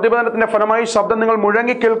 ആവർത്തന പ്രതിപതനത്തിന്റെ ഫലമായി ശബ്ദം നിങ്ങൾ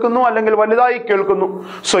മുഴങ്ങി കേൾക്കുന്നു, അല്ലെങ്കിൽ വലുതായി കേൾക്കുന്നു.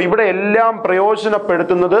 സോ ഇവിടെ എല്ലാം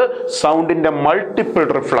പ്രയോജനപ്പെടുത്തുന്നത് സൗണ്ടിന്റെ മൾട്ടിപ്പിൾ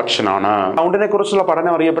റിഫ്ലക്ഷൻ ആണ്. സൗണ്ടിനെ കുറിച്ചുള്ള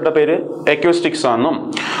പഠനം അറിയപ്പെട്ട പേര് എക്യോസ്റ്റിക്സ് ആണെന്നും,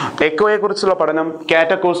 എക്കോയെ കുറിച്ചുള്ള പഠനം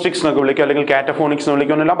കാറ്റക്കോസ്റ്റിക്സ് എന്നൊക്കെ വിളിക്കും, അല്ലെങ്കിൽ കാറ്റഫോണിക്സ് എന്ന്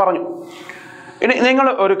വിളിക്കുമെന്നെല്ലാം പറഞ്ഞു. ഇനി നിങ്ങൾ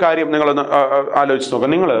ഒരു കാര്യം നിങ്ങളൊന്ന് ആലോചിച്ച്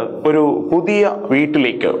നോക്കുക. നിങ്ങൾ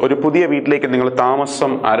ഒരു പുതിയ വീട്ടിലേക്ക് നിങ്ങൾ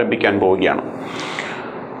താമസം ആരംഭിക്കാൻ പോവുകയാണ്.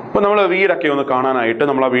 അപ്പൊ നമ്മൾ വീടൊക്കെ ഒന്ന് കാണാനായിട്ട്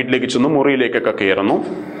നമ്മൾ ആ വീട്ടിലേക്ക് ചെന്ന് മുറിയിലേക്കൊക്കെ കയറുന്നു.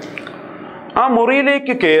 ആ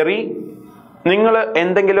മുറിയിലേക്ക് കയറി നിങ്ങൾ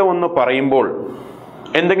എന്തെങ്കിലും ഒന്ന് പറയുമ്പോൾ,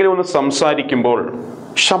 എന്തെങ്കിലും ഒന്ന് സംസാരിക്കുമ്പോൾ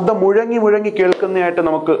ശബ്ദം മുഴങ്ങി കേൾക്കുന്നതായിട്ട്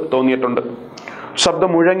നമുക്ക് തോന്നിയിട്ടുണ്ട്.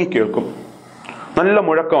 ശബ്ദം മുഴങ്ങി കേൾക്കും. നല്ല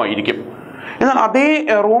മുഴക്കമായിരിക്കും. എന്നാൽ അതേ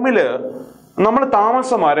റൂമിൽ നമ്മൾ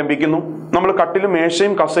താമസം ആരംഭിക്കുന്നു. നമ്മൾ കട്ടിലും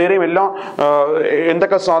മേശയും കസേരയും എല്ലാം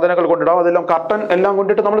എന്തൊക്കെ സാധനങ്ങൾ കൊണ്ടിടാം അതെല്ലാം കർട്ടൻ എല്ലാം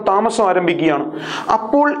കൊണ്ടിട്ട് നമ്മൾ താമസം ആരംഭിക്കുകയാണ്.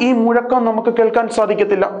 അപ്പോൾ ഈ മുഴക്കം നമുക്ക് കേൾക്കാൻ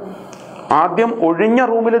സാധിക്കത്തില്ല. ആദ്യം ഒഴിഞ്ഞ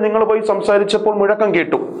റൂമിൽ നിങ്ങൾ പോയി സംസാരിച്ചപ്പോൾ മുഴക്കം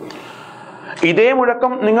കേട്ടു. ഇതേ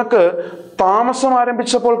മുഴക്കം നിങ്ങൾക്ക് താമസം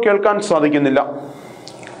ആരംഭിച്ചപ്പോൾ കേൾക്കാൻ സാധിക്കുന്നില്ല.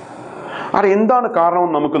 അത് എന്താണ്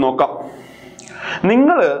കാരണമെന്ന് നമുക്ക് നോക്കാം.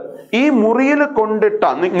 നിങ്ങൾ ഈ മുറിയിൽ കൊണ്ടിട്ട,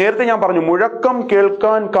 നേരത്തെ ഞാൻ പറഞ്ഞു മുഴക്കം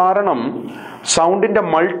കേൾക്കാൻ കാരണം സൗണ്ടിന്റെ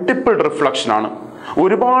മൾട്ടിപ്പിൾ റിഫ്ലക്ഷൻ ആണ്.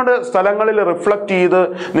 ഒരുപാട് സ്ഥലങ്ങളിൽ റിഫ്ലക്ട് ചെയ്ത്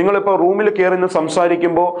നിങ്ങളിപ്പോൾ റൂമിൽ കയറി നിന്ന്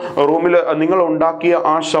സംസാരിക്കുമ്പോൾ റൂമിൽ നിങ്ങൾ ഉണ്ടാക്കിയ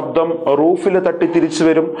ആ ശബ്ദം റൂഫിൽ തട്ടി തിരിച്ചു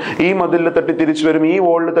വരും, ഈ മതിലിൽ തട്ടി തിരിച്ചു വരും, ഈ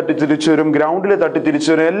വോളിൽ തട്ടി തിരിച്ചു വരും, ഗ്രൗണ്ടിൽ തട്ടി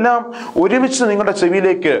തിരിച്ചു വരും. എല്ലാം ഒരുമിച്ച് നിങ്ങളുടെ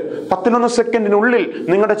ചെവിയിലേക്ക് 11 സെക്കൻഡിനുള്ളിൽ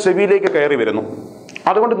നിങ്ങളുടെ ചെവിയിലേക്ക് കയറി വരുന്നു.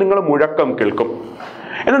 അതുകൊണ്ട് നിങ്ങൾ മുഴക്കം കേൾക്കും.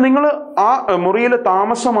 എന്നാൽ നിങ്ങൾ ആ മുറിയിൽ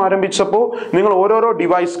താമസം ആരംഭിച്ചപ്പോൾ നിങ്ങൾ ഓരോരോ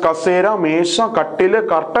ഡിവൈസ്, കസേര, മേശ, കട്ടില്,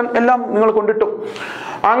 കർട്ടൻ എല്ലാം നിങ്ങൾ കൊണ്ടിട്ടു.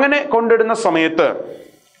 അങ്ങനെ കൊണ്ടിടുന്ന സമയത്ത്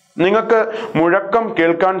നിങ്ങൾക്ക് മുഴക്കം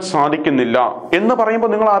കേൾക്കാൻ സാധിക്കുന്നില്ല എന്ന്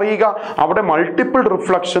പറയുമ്പോൾ നിങ്ങൾ അറിയുക അവിടെ മൾട്ടിപ്പിൾ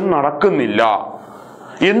റിഫ്ലക്ഷൻ നടക്കുന്നില്ല.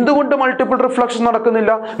 എന്തുകൊണ്ട് മൾട്ടിപ്പിൾ റിഫ്ലക്ഷൻ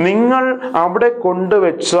നടക്കുന്നില്ല? നിങ്ങൾ അവിടെ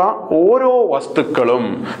കൊണ്ടുവച്ച ഓരോ വസ്തുക്കളും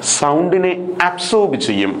സൗണ്ടിനെ അബ്സോർബ്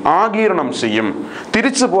ചെയ്യും, ആഗിരണം ചെയ്യും,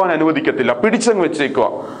 തിരിച്ചു പോകാൻ അനുവദിക്കത്തില്ല, പിടിച്ചങ്ങ് വെച്ചേക്കുക.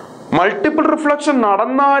 മൾട്ടിപ്പിൾ റിഫ്ലക്ഷൻ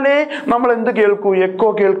നടന്നാലേ നമ്മൾ എന്ത് കേൾക്കൂ? എക്കോ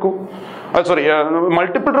കേൾക്കൂ.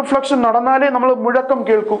 മൾട്ടിപ്പിൾ റിഫ്ലക്ഷൻ നടന്നാലേ നമ്മൾ മുഴക്കം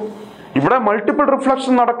കേൾക്കൂ. ഇവിടെ മൾട്ടിപ്പിൾ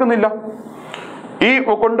റിഫ്ലക്ഷൻ നടക്കുന്നില്ല. ഈ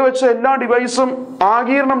കൊണ്ടുവച്ച എല്ലാ ഡിവൈസും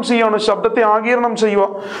ആഗീരണം ചെയ്യാണ്, ശബ്ദത്തെ ആഗീരണം ചെയ്യുക.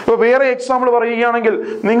 ഇപ്പൊ വേറെ എക്സാമ്പിൾ പറയുകയാണെങ്കിൽ,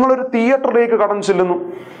 നിങ്ങളൊരു തിയേറ്ററിലേക്ക് കടന്നു ചെല്ലുന്നു.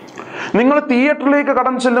 നിങ്ങൾ തിയേറ്ററിലേക്ക്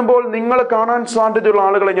കടന്നു ചെല്ലുമ്പോൾ നിങ്ങൾ കാണാൻ സാധ്യതയുള്ള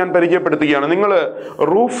ആളുകളെ ഞാൻ പരിചയപ്പെടുത്തുകയാണ്.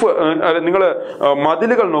 നിങ്ങൾ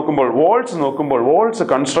മതിലുകൾ നോക്കുമ്പോൾ, വാൾസ് നോക്കുമ്പോൾ, വാൾസ്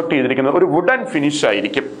കൺസ്ട്രക്ട് ചെയ്തിരിക്കുന്നത് ഒരു വുഡൻ ഫിനിഷ്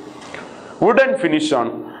ആയിരിക്കും. വുഡൻ ഫിനിഷ്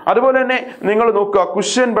ആണ്. അതുപോലെ തന്നെ നിങ്ങൾ നോക്കുക,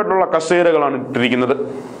 കുഷ്യൻ ബെഡുള്ള കസേരകളാണ് ഇട്ടിരിക്കുന്നത്.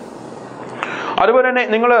 അതുപോലെ തന്നെ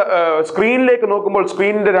നിങ്ങൾ സ്ക്രീനിലേക്ക് നോക്കുമ്പോൾ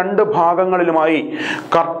സ്ക്രീനിന്റെ 2 ഭാഗങ്ങളിലുമായി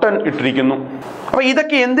കർട്ടൻ ഇട്ടിരിക്കുന്നു. അപ്പൊ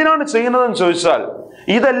ഇതൊക്കെ എന്തിനാണ് ചെയ്യുന്നതെന്ന് ചോദിച്ചാൽ,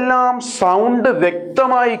 ഇതെല്ലാം സൗണ്ട്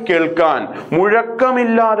വ്യക്തമായി കേൾക്കാൻ,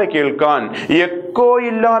 മുഴക്കമില്ലാതെ കേൾക്കാൻ, എക്കോ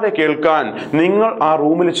ഇല്ലാതെ കേൾക്കാൻ നിങ്ങൾ ആ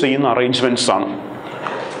റൂമിൽ ചെയ്യുന്ന അറേഞ്ച്മെന്റ്സ് ആണ്.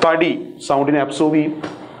 തടി സൗണ്ടിനെ അബ്സോർബ് ചെയ്യും,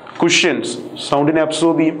 കുഷ്യൻസ് സൗണ്ടിനെ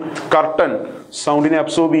അബ്സോർബ് ചെയ്യും, കർട്ടൻ സൗണ്ടിനെ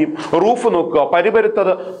അബ്സോർബ് ചെയ്യും. റൂഫ് നോക്കുക,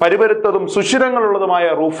 പരിപരുത്തതും സുഷിരങ്ങളുള്ളതുമായ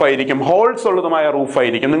റൂഫായിരിക്കും, ഹോൾസ് ഉള്ളതുമായ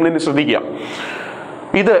റൂഫായിരിക്കും. നിങ്ങൾ ഇനി ശ്രദ്ധിക്കുക,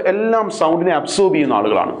 ഇത് എല്ലാം സൗണ്ടിനെ അബ്സോർബ് ചെയ്യുന്ന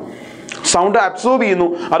ആളുകളാണ്. സൗണ്ട് അബ്സോർബ് ചെയ്യുന്നു,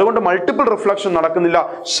 അതുകൊണ്ട് മൾട്ടിപ്പിൾ റിഫ്ലക്ഷൻ നടക്കുന്നില്ല,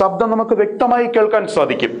 ശബ്ദം നമുക്ക് വ്യക്തമായി കേൾക്കാൻ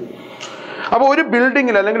സാധിക്കും. അപ്പൊ ഒരു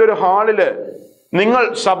ബിൽഡിങ്ങിൽ അല്ലെങ്കിൽ ഒരു ഹാളില് നിങ്ങൾ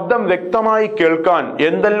ശബ്ദം വ്യക്തമായി കേൾക്കാൻ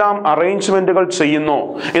എന്തെല്ലാം അറേഞ്ച്മെന്റുകൾ ചെയ്യുന്നോ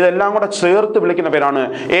ഇതെല്ലാം കൂടെ ചേർത്ത് വിളിക്കുന്ന പേരാണ്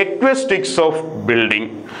എക്വസ്റ്റിക്സ് ഓഫ് ബിൽഡിംഗ്.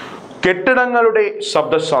 കെട്ടിടങ്ങളുടെ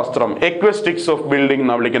ശബ്ദശാസ്ത്രം എക്വസ്റ്റിക്സ് ഓഫ് ബിൽഡിംഗ്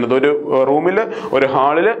എന്നാണ് വിളിക്കുന്നത്. ഒരു റൂമില്, ഒരു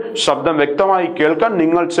ഹാളില് ശബ്ദം വ്യക്തമായി കേൾക്കാൻ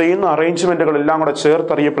നിങ്ങൾ ചെയ്യുന്ന അറേഞ്ച്മെന്റുകൾ എല്ലാം കൂടെ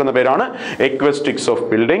ചേർത്തറിയപ്പെടുന്ന പേരാണ് എക്വസ്റ്റിക്സ് ഓഫ്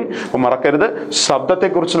ബിൽഡിംഗ്. അപ്പൊ മറക്കരുത്,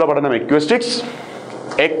 ശബ്ദത്തെക്കുറിച്ചുള്ള പഠനം എക്വസ്റ്റിക്സ്,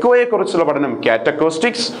 എക്കോയെ കുറിച്ചുള്ള പഠനം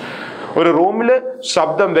കാറ്റക്കോസ്റ്റിക്സ്. ഒരു റൂമില്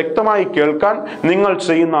ശബ്ദം വ്യക്തമായി കേൾക്കാൻ നിങ്ങൾ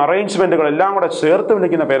ചെയ്യുന്ന അറേഞ്ച്മെന്റുകൾ എല്ലാം കൂടെ ചേർത്ത്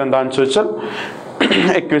വിളിക്കുന്ന പേരെന്താണെന്ന് ചോദിച്ചാൽ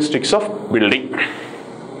എക്വസ്റ്റിക്സ് ഓഫ് ബിൽഡിംഗ്.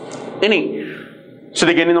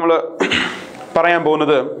 ശരിക്കും ഇനി നമ്മൾ പറയാൻ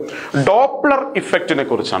പോകുന്നത് ഡോപ്ലർ ഇഫക്റ്റിനെ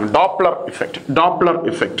കുറിച്ചാണ്. ഡോപ്ലർ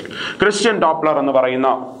ഇഫക്റ്റ് ക്രിസ്ത്യൻ ഡോപ്ലർ എന്ന് പറയുന്ന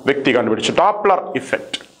വ്യക്തി കണ്ടുപിടിച്ചു ഡോപ്ലർ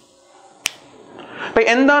ഇഫക്റ്റ്. അപ്പൊ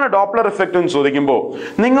എന്താണ് ഡോപ്ലർ ഇഫക്റ്റ് എന്ന് ചോദിക്കുമ്പോൾ,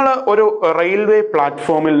 നിങ്ങൾ ഒരു റെയിൽവേ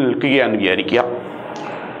പ്ലാറ്റ്ഫോമിൽ നിൽക്കുകയാണെന്ന് വിചാരിക്കുക.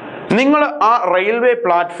 നിങ്ങൾ ആ റെയിൽവേ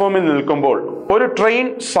പ്ലാറ്റ്ഫോമിൽ നിൽക്കുമ്പോൾ ഒരു ട്രെയിൻ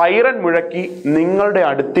സൈറൻ മുഴക്കി നിങ്ങളുടെ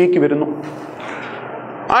അടുത്തേക്ക് വരുന്നു.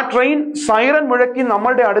 ആ ട്രെയിൻ സൈറൻ മുഴക്കി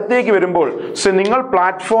നമ്മളുടെ അടുത്തേക്ക് വരുമ്പോൾ നിങ്ങൾ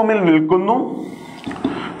പ്ലാറ്റ്ഫോമിൽ നിൽക്കുന്നു,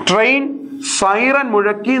 ട്രെയിൻ സൈറൻ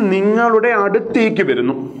മുഴക്കി നിങ്ങളുടെ അടുത്തേക്ക്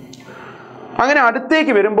വരുന്നു. അങ്ങനെ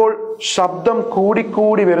അടുത്തേക്ക് വരുമ്പോൾ ശബ്ദം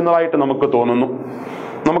കൂടിക്കൂടി വരുന്നതായിട്ട് നമുക്ക് തോന്നുന്നു.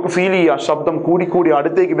 നമുക്ക് ഫീൽ ചെയ്യുക, ശബ്ദം കൂടിക്കൂടി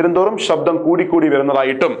അടുത്തേക്ക് വരുന്തോറും ശബ്ദം കൂടിക്കൂടി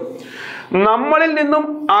വരുന്നതായിട്ടും. നമ്മളിൽ നിന്നും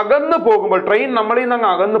അകന്നു പോകുമ്പോൾ, ട്രെയിൻ നമ്മളിൽ നിന്ന് അങ്ങ്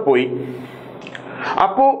അകന്നു പോയി,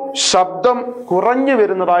 അപ്പോ ശബ്ദം കുറഞ്ഞു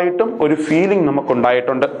വരുന്നതായിട്ടും ഒരു ഫീലിംഗ്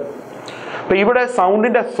നമുക്കുണ്ടായിട്ടുണ്ട്. അപ്പൊ ഇവിടെ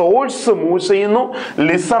സൗണ്ടിന്റെ സോഴ്സ് മൂവ് ചെയ്യുന്നു,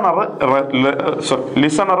 ലിസണർ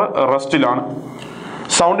റെസ്റ്റിലാണ്.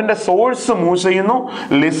 സൗണ്ടിന്റെ സോഴ്സ് മൂവ് ചെയ്യുന്നു,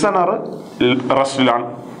 ലിസണർ റെസ്റ്റിലാണ്.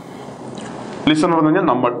 ലിസണർ എന്ന് പറഞ്ഞാൽ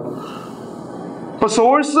നമ്മൾ. അപ്പൊ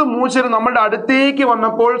സോഴ്സ് മൂവ് ചെയ്ത് നമ്മളുടെ അടുത്തേക്ക്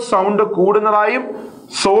വന്നപ്പോൾ സൗണ്ട് കൂടുന്നതായും,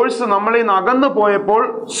 സോഴ്സ് നമ്മളിൽ നിന്ന് അകന്നു പോയപ്പോൾ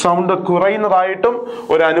സൗണ്ട് കുറയുന്നതായിട്ടും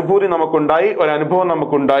ഒരു അനുഭവം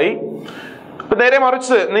നമുക്കുണ്ടായി. അപ്പൊ നേരെ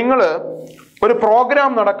മറിച്ച് നിങ്ങൾ ഒരു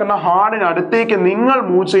പ്രോഗ്രാം നടക്കുന്ന ഹാളിനടുത്തേക്ക് നിങ്ങൾ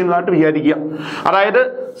മൂവ് ചെയ്യുന്നതായിട്ട് വിചാരിക്കുക. അതായത്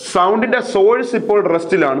സൗണ്ടിന്റെ സോഴ്സ് ഇപ്പോൾ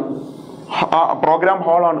റെസ്റ്റിലാണ്, പ്രോഗ്രാം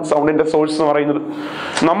ഹാളാണ് സൗണ്ടിന്റെ സോഴ്സ് എന്ന് പറയുന്നത്.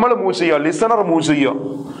 നമ്മൾ മൂവ് ചെയ്യുക, ലിസണർ മൂവ് ചെയ്യുക,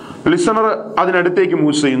 ലിസണർ അതിനടുത്തേക്ക്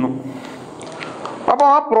മൂവ് ചെയ്യുന്നു. അപ്പൊ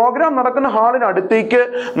ആ പ്രോഗ്രാം നടക്കുന്ന ഹാളിനടുത്തേക്ക്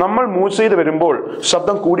നമ്മൾ മൂവ് ചെയ്ത് വരുമ്പോൾ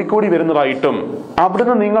ശബ്ദം കൂടിക്കൂടി വരുന്നതായിട്ടും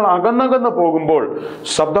അവിടുന്ന് നിങ്ങൾ അകന്നകന്ന് പോകുമ്പോൾ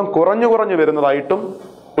ശബ്ദം കുറഞ്ഞു കുറഞ്ഞു വരുന്നതായിട്ടും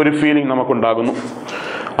ഒരു ഫീലിംഗ് നമുക്കുണ്ടാകുന്നു.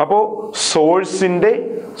 അപ്പോ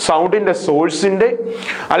സൗണ്ടിന്റെ സോഴ്സിന്റെ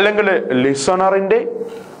അല്ലെങ്കിൽ ലിസണറിന്റെ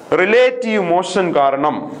റിലേറ്റീവ് മോഷൻ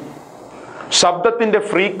കാരണം ശബ്ദത്തിന്റെ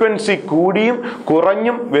ഫ്രീക്വൻസി കൂടിയും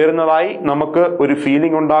കുറഞ്ഞും വരുന്നതായി നമുക്ക് ഒരു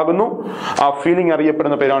ഫീലിംഗ് ഉണ്ടാകുന്നു. ആ ഫീലിംഗ്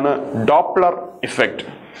അറിയപ്പെടുന്ന പേരാണ് ഡോപ്ലർ ഇഫക്റ്റ്.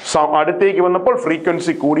 അടുത്തേക്ക് വന്നപ്പോൾ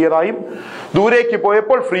ഫ്രീക്വൻസി കൂടിയതായും ദൂരേക്ക്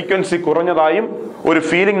പോയപ്പോൾ ഫ്രീക്വൻസി കുറഞ്ഞതായും ഒരു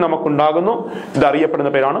ഫീലിംഗ് നമുക്കുണ്ടാകുന്നു. ഇത്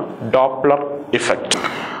അറിയപ്പെടുന്ന പേരാണ് ഡോപ്ലർ ഇഫക്റ്റ്.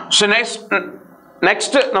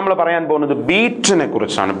 നെക്സ്റ്റ് നമ്മൾ പറയാൻ പോകുന്നത് ബീറ്റിനെ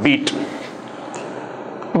കുറിച്ചാണ്.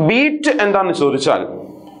 ബീറ്റ് എന്താണെന്ന് ചോദിച്ചാൽ,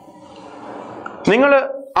 നിങ്ങൾ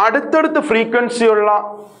അടുത്തടുത്ത് ഫ്രീക്വൻസിയുള്ള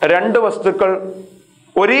രണ്ട് വസ്തുക്കൾ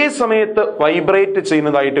ഒരേ സമയത്ത് വൈബ്രേറ്റ്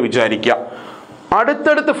ചെയ്യുന്നതായിട്ട് വിചാരിക്കുക.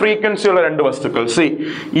 അടുത്തടുത്ത് ഫ്രീക്വൻസിയുള്ള രണ്ട് വസ്തുക്കൾ,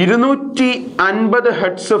 250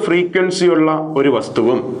 ഹെർട്സ് ഫ്രീക്വൻസിയുള്ള ഒരു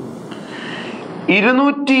വസ്തുവും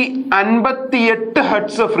 258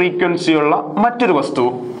 ഹെർട്സ് ഫ്രീക്വൻസിയുള്ള മറ്റൊരു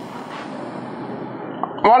വസ്തുവും.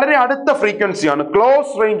 വളരെ അടുത്ത ഫ്രീക്വൻസിയാണ്,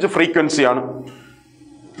 ക്ലോസ് റേഞ്ച് ഫ്രീക്വൻസിയാണ്.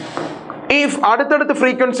 ഈ അടുത്തടുത്ത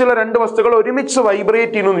ഫ്രീക്വൻസിയുള്ള രണ്ട് വസ്തുക്കൾ ഒരുമിച്ച്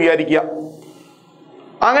വൈബ്രേറ്റ് ചെയ്യുന്നു എന്ന് വിചാരിക്കുക.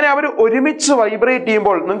 അങ്ങനെ അവർ ഒരുമിച്ച് വൈബ്രേറ്റ്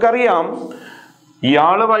ചെയ്യുമ്പോൾ നിങ്ങൾക്കറിയാം,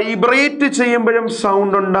 ഇയാള് വൈബ്രേറ്റ് ചെയ്യുമ്പോഴും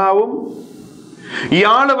സൗണ്ട് ഉണ്ടാവും,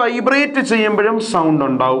 ഇയാള് വൈബ്രേറ്റ് ചെയ്യുമ്പോഴും സൗണ്ട്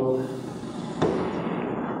ഉണ്ടാവും.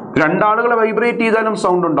 രണ്ടാളുകൾ വൈബ്രേറ്റ് ചെയ്താലും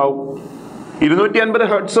സൗണ്ട് ഉണ്ടാവും. 250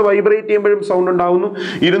 ഹെർട്സ് വൈബ്രേറ്റ് ചെയ്യുമ്പോഴും സൗണ്ട് ഉണ്ടാവുന്നു,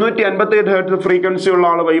 258 ഹെർട്സ് ഫ്രീക്വൻസി ഉള്ള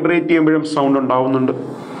ആൾ വൈബ്രേറ്റ് ചെയ്യുമ്പോഴും സൗണ്ട് ഉണ്ടാവുന്നുണ്ട്.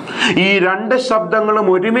 ഈ രണ്ട് ശബ്ദങ്ങളും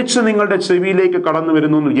ഒരുമിച്ച് നിങ്ങളുടെ ചെവിയിലേക്ക് കടന്നു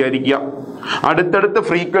വരുന്നു എന്ന് വിചാരിക്കുക. അടുത്തടുത്ത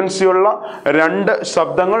ഫ്രീക്വൻസിയുള്ള രണ്ട്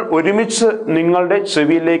ശബ്ദങ്ങൾ ഒരുമിച്ച് നിങ്ങളുടെ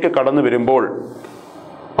ചെവിയിലേക്ക് കടന്നു വരുമ്പോൾ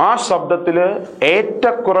ആ ശബ്ദത്തില്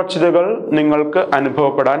ഏറ്റക്കുറച്ചിലുകൾ നിങ്ങൾക്ക്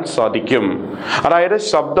അനുഭവപ്പെടാൻ സാധിക്കും. അതായത്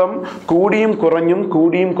ശബ്ദം കൂടിയും കുറഞ്ഞും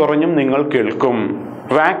നിങ്ങൾ കേൾക്കും.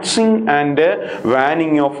 Waxing and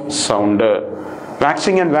വാനിങ് of sound.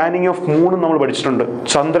 Waxing and വാനിങ് of മൂന്നും നമ്മൾ പഠിച്ചിട്ടുണ്ട്.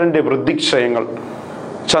 ചന്ദ്രന്റെ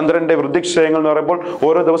വൃദ്ധിക്ഷയങ്ങൾ എന്ന് പറയുമ്പോൾ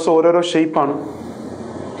ഓരോ ദിവസം ഓരോരോ ഷേപ്പാണ്.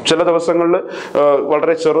 ചില ദിവസങ്ങളിൽ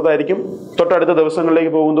വളരെ ചെറുതായിരിക്കും, തൊട്ടടുത്ത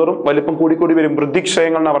ദിവസങ്ങളിലേക്ക് പോകുന്തോറും വലിപ്പം കൂടിക്കൂടി വരും.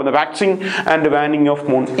 വൃദ്ധിക്ഷയങ്ങൾ എന്നാണ് പറയുന്നത്. Waxing and വാനിങ് of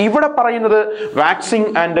moon. ഇവിടെ പറയുന്നത് waxing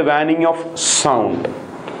and വാനിങ് of sound.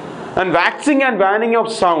 And waxing and waning of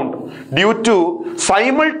sound due to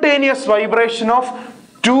simultaneous vibration of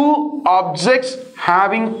two objects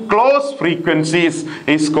having close frequencies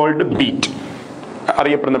is called beat.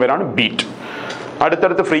 അറിയപ്പെടുന്ന പേരാണ് ബീറ്റ്.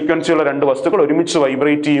 അടുത്തടുത്ത ഫ്രീക്വൻസിയുള്ള രണ്ട് വസ്തുക്കൾ ഒരുമിച്ച്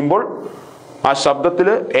വൈബ്രേറ്റ് ചെയ്യുമ്പോൾ ആ ശബ്ദത്തിൽ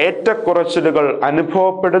ഏറ്റക്കുറച്ചിലുകൾ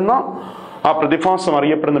അനുഭവപ്പെടുന്ന ആ പ്രതിഭാസം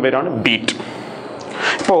അറിയപ്പെടുന്ന പേരാണ് ബീറ്റ്.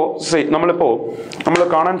 നമ്മൾ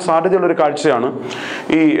കാണാൻ സാധ്യതയുള്ള ഒരു കാഴ്ചയാണ്,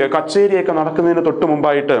 ഈ കച്ചേരിയൊക്കെ നടക്കുന്നതിന് തൊട്ട്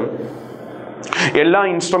മുമ്പായിട്ട് എല്ലാ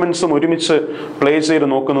ഇൻസ്ട്രുമെന്റ്സും ഒരുമിച്ച് പ്ലേ ചെയ്ത്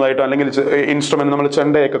നോക്കുന്നതായിട്ടോ, അല്ലെങ്കിൽ ഇൻസ്ട്രുമെന്റ് നമ്മൾ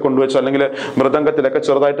ചെണ്ടയൊക്കെ കൊണ്ടുവച്ച് അല്ലെങ്കിൽ മൃദംഗത്തിലൊക്കെ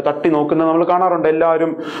ചെറുതായിട്ട് തട്ടി നോക്കുന്നത് നമ്മൾ കാണാറുണ്ട്.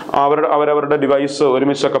 എല്ലാവരും അവരവരുടെ ഡിവൈസ്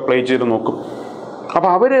ഒരുമിച്ചൊക്കെ പ്ലേ ചെയ്ത് നോക്കും. അപ്പൊ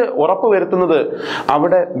അവര് ഉറപ്പ് വരുത്തുന്നത്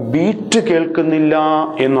അവിടെ ബീറ്റ് കേൾക്കുന്നില്ല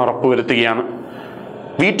എന്ന് ഉറപ്പ് വരുത്തുകയാണ്.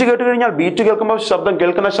 ബീറ്റ് കേട്ട് കഴിഞ്ഞാൽ, ബീറ്റ് കേൾക്കുമ്പോൾ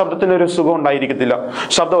കേൾക്കുന്ന ശബ്ദത്തിന് ഒരു സുഖം ഉണ്ടായിരിക്കത്തില്ല.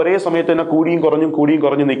 ശബ്ദം ഒരേ സമയത്ത് തന്നെ കൂടിയും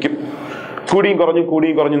കുറഞ്ഞും നിൽക്കും.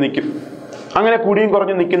 അങ്ങനെ കൂടിയും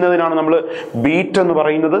കുറഞ്ഞും നിൽക്കുന്നതിനാണ് നമ്മൾ ബീറ്റ് എന്ന്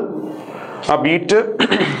പറയുന്നത്. ആ ബീറ്റ്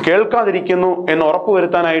കേൾക്കാതിരിക്കുന്നു എന്ന് ഉറപ്പ്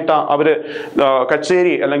വരുത്താനായിട്ട് അവര്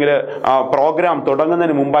കച്ചേരി അല്ലെങ്കിൽ പ്രോഗ്രാം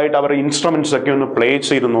തുടങ്ങുന്നതിന് മുമ്പായിട്ട് അവർ ഇൻസ്ട്രുമെന്റ്സ് ഒക്കെ ഒന്ന് പ്ലേ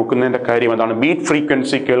ചെയ്ത് നോക്കുന്നതിന്റെ കാര്യം എന്താണ്? ബീറ്റ്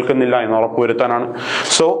ഫ്രീക്വൻസി കേൾക്കുന്നില്ല എന്ന് ഉറപ്പ് വരുത്താനാണ്.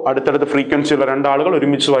 സോ അടുത്തടുത്ത ഫ്രീക്വൻസിയുള്ള രണ്ടാളുകൾ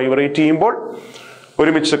ഒരുമിച്ച് വൈബ്രേറ്റ് ചെയ്യുമ്പോൾ,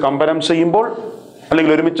 ഒരുമിച്ച് കമ്പനം ചെയ്യുമ്പോൾ,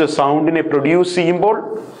 അല്ലെങ്കിൽ ഒരുമിച്ച് സൗണ്ടിനെ പ്രൊഡ്യൂസ് ചെയ്യുമ്പോൾ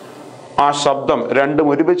ആ ശബ്ദം രണ്ടും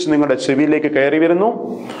ഒരുമിച്ച് നിങ്ങളുടെ ചെവിയിലേക്ക് കയറി വരുന്നു.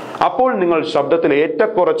 അപ്പോൾ നിങ്ങൾ ശബ്ദത്തിൽ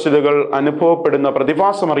ഏറ്റക്കുറച്ചിലുകൾ അനുഭവപ്പെടുന്ന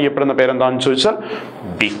പ്രതിഭാസം അറിയപ്പെടുന്ന പേരെന്താണെന്ന് ചോദിച്ചാൽ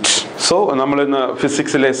ബീറ്റ്. സോ നമ്മൾ ഇന്ന്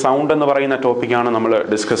ഫിസിക്സിലെ സൗണ്ട് എന്ന് പറയുന്ന ടോപ്പിക്കാണ് നമ്മൾ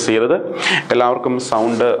ഡിസ്കസ് ചെയ്തത്. എല്ലാവർക്കും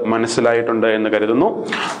സൗണ്ട് മനസ്സിലായിട്ടുണ്ട് എന്ന് കരുതുന്നു.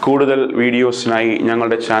 കൂടുതൽ വീഡിയോസിനായി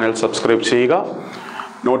ഞങ്ങളുടെ ചാനൽ സബ്സ്ക്രൈബ് ചെയ്യുക.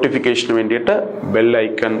 നോട്ടിഫിക്കേഷന് വേണ്ടിയിട്ട് ബെൽ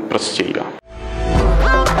ഐക്കൺ പ്രസ് ചെയ്യുക.